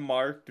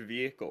unmarked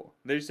vehicle.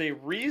 There's a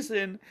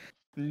reason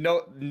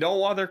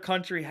no other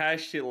country has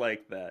shit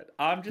like that.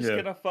 I'm just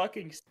gonna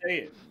fucking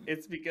say it.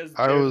 It's because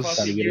they're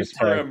fucking used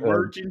for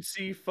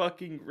emergency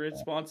fucking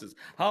responses.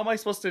 How am I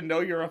supposed to know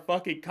you're a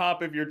fucking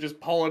cop if you're just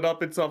pulling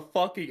up in some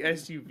fucking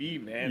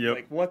SUV, man?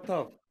 Like, what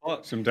the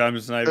fuck? Sometimes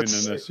it's not even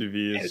an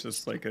SUV. It's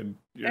just like a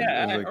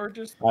or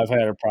just. I've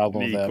had a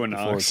problem with that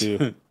before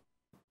too.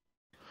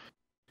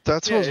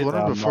 That's what I was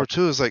wondering before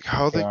too. Is like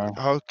how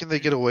can they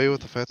get away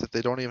with the fact that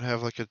they don't even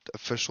have like an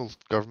official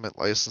government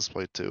license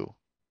plate too?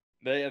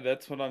 Yeah,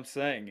 that's what I'm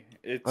saying.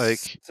 It's like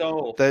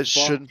so that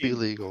shouldn't be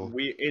legal.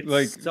 It's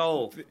like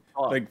so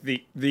like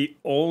the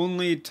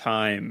only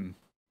time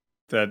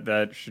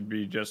that should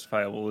be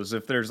justifiable is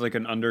if there's like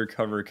an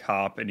undercover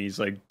cop and he's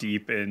like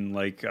deep in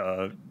like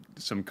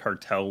some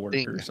cartel work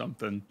or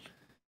something.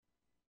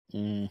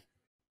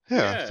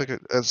 Yeah, it's like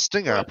a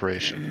sting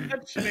operation.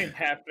 That shit ain't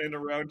happening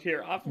around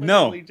here. I've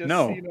no,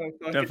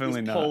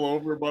 definitely not. Pull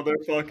over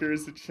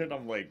motherfuckers and shit.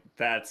 I'm like,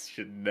 that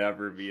should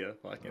never be a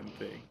fucking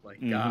thing. Like,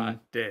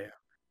 god damn.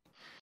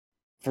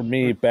 For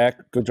me,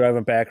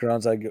 driving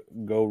backgrounds, I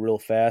go real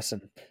fast,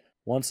 and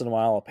once in a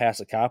while I'll pass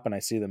a cop and I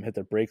see them hit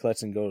their brake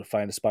lights and go to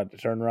find a spot to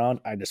turn around.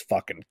 I just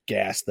fucking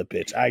gas the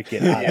bitch. I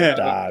get out of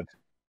Dodge.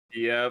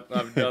 Yep,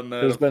 I've done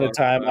that. There's been a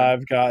time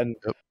I've gotten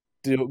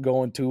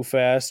going too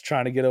fast,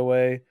 trying to get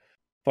away,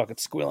 fucking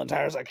squealing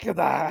tires like,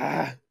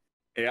 ah.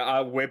 Yeah,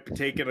 I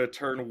taking a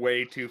turn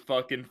way too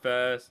fucking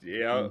fast.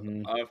 Yeah,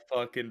 I've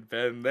fucking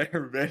been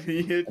there many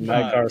a time.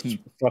 My car's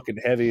fucking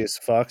heavy as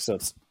fuck, so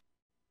it's...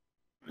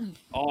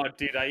 Oh,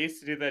 dude, I used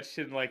to do that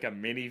shit in like a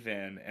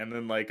minivan, and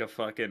then like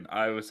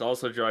I was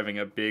also driving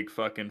a big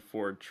fucking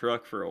Ford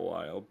truck for a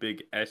while,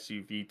 big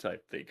SUV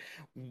type thing,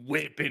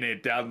 whipping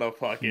it down the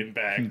fucking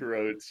back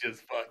roads,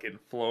 just fucking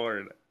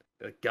flooring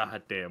it.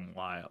 Goddamn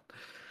wild.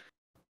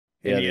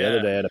 Yeah, the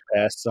other day I had to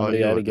pass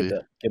somebody. I had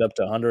to get up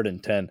to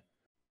 110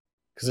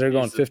 because they're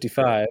going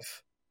 55,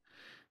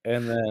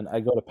 and then I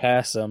go to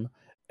pass them,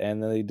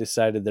 and then they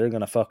decided they're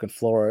gonna fucking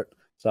floor it,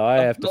 so I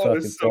have to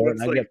fucking floor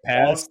it, and I get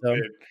past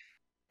them.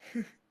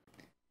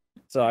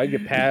 So I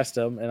get past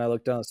them, and I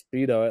look down the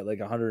speedo at like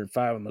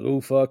 105. I'm like, "Ooh,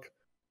 fuck!"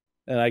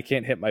 And I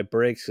can't hit my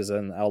brakes because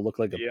then I'll look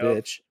like a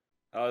bitch.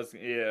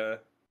 So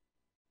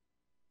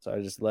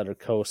I just let her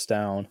coast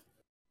down.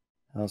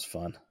 That was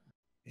fun.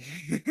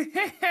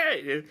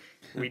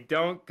 We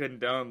don't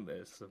condone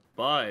this,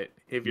 but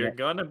if you're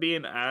gonna be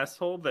an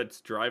asshole that's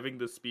driving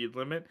the speed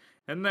limit,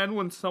 and then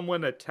when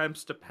someone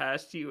attempts to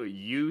pass you,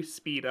 you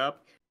speed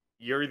up,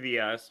 you're the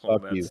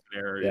asshole in that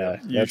scenario. Yeah,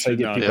 that's how you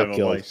get people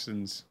killed.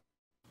 License.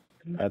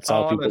 That's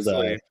how people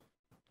die.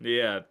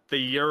 Yeah,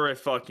 you're a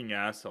fucking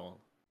asshole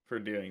for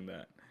doing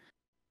that.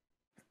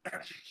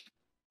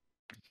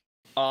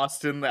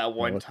 Austin, that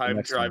one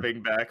time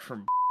driving back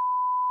from...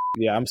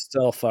 Yeah, I'm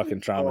still fucking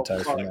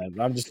traumatized from that.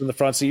 I'm just in the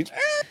front seat.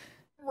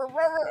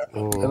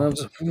 And I'm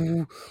just...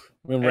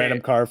 When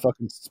random car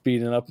fucking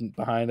speeding up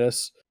behind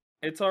us.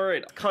 It's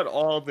alright. Cut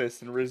all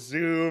this and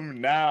resume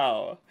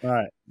now.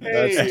 Alright,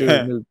 let's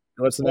do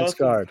what's the next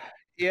card?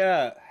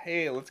 Yeah,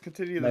 hey, let's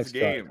continue this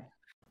game.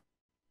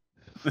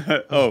 Who's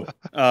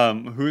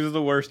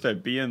the worst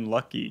at being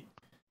lucky?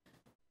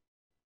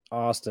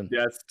 Austin.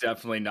 That's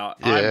definitely not.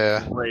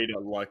 Yeah. I'm great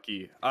at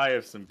lucky. I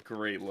have some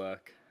great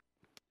luck.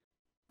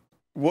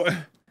 What?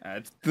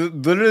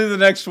 Literally, the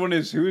next one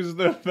is who's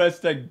the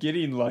best at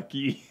getting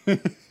lucky?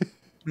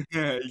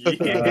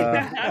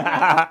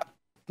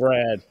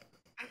 Brad.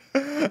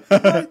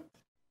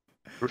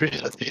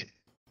 Really?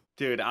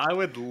 Dude, I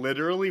would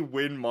literally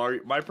win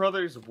Mario. My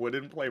brothers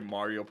wouldn't play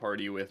Mario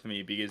Party with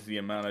me because the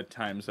amount of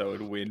times I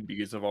would win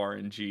because of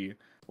RNG.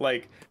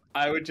 Like,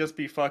 I would just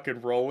be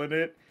fucking rolling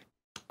it.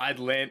 I'd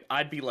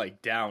be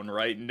like down,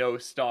 right? No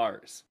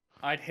stars.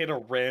 I'd hit a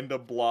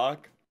random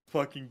block,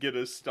 fucking get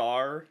a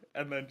star,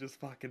 and then just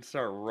fucking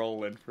start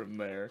rolling from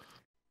there.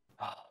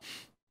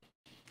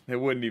 They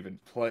wouldn't even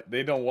play.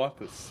 They don't want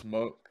the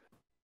smoke.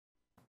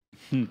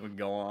 Would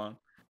go on.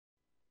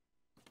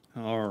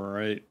 All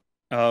right.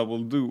 We'll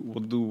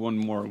do one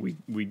more.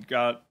 We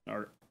got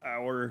our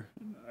hour.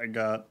 I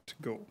got to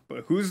go.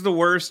 But who's the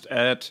worst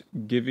at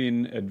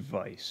giving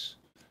advice?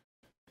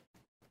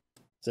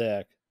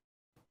 Zach.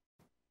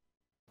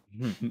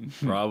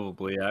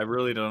 Probably. I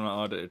really don't know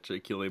how to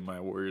articulate my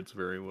words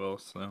very well,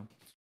 so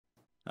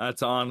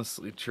that's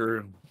honestly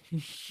true.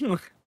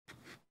 Yup.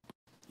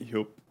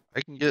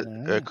 I can get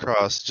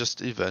across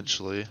just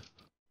eventually.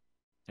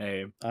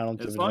 Hey, I don't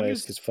give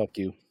advice because fuck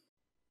you.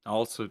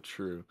 Also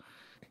true.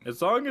 As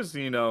long as,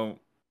 anyone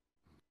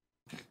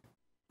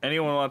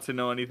wants to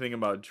know anything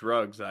about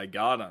drugs, I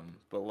got them.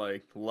 But,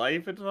 like,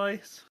 life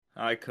advice?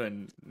 I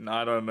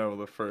don't know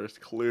the first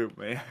clue,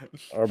 man.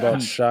 Or about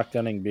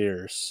shotgunning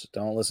beers.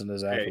 Don't listen to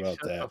Zach about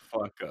that.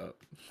 Shut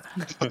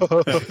the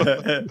fuck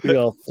up.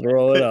 He'll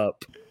throw it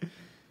up.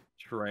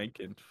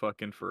 Drinking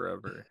fucking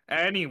forever.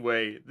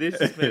 Anyway, this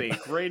has been a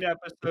great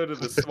episode of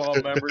the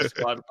Small Member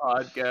Squad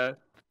podcast.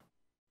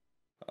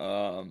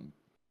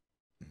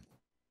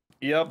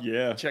 Yep.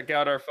 Yeah. Check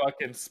out our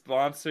fucking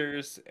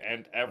sponsors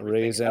and everything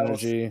Raise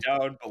Energy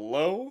down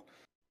below.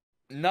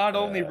 Not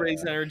only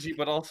Raise Energy,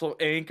 but also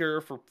Anchor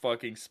for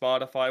fucking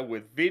Spotify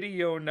with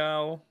video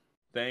now.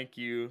 Thank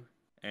you,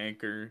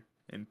 Anchor.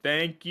 And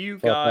thank you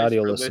guys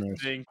for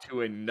listening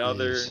to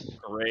another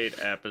great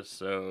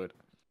episode.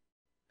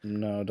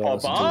 No, don't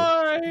listen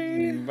to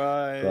it.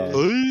 Bye.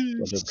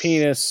 Bro,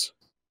 penis.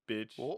 Bitch.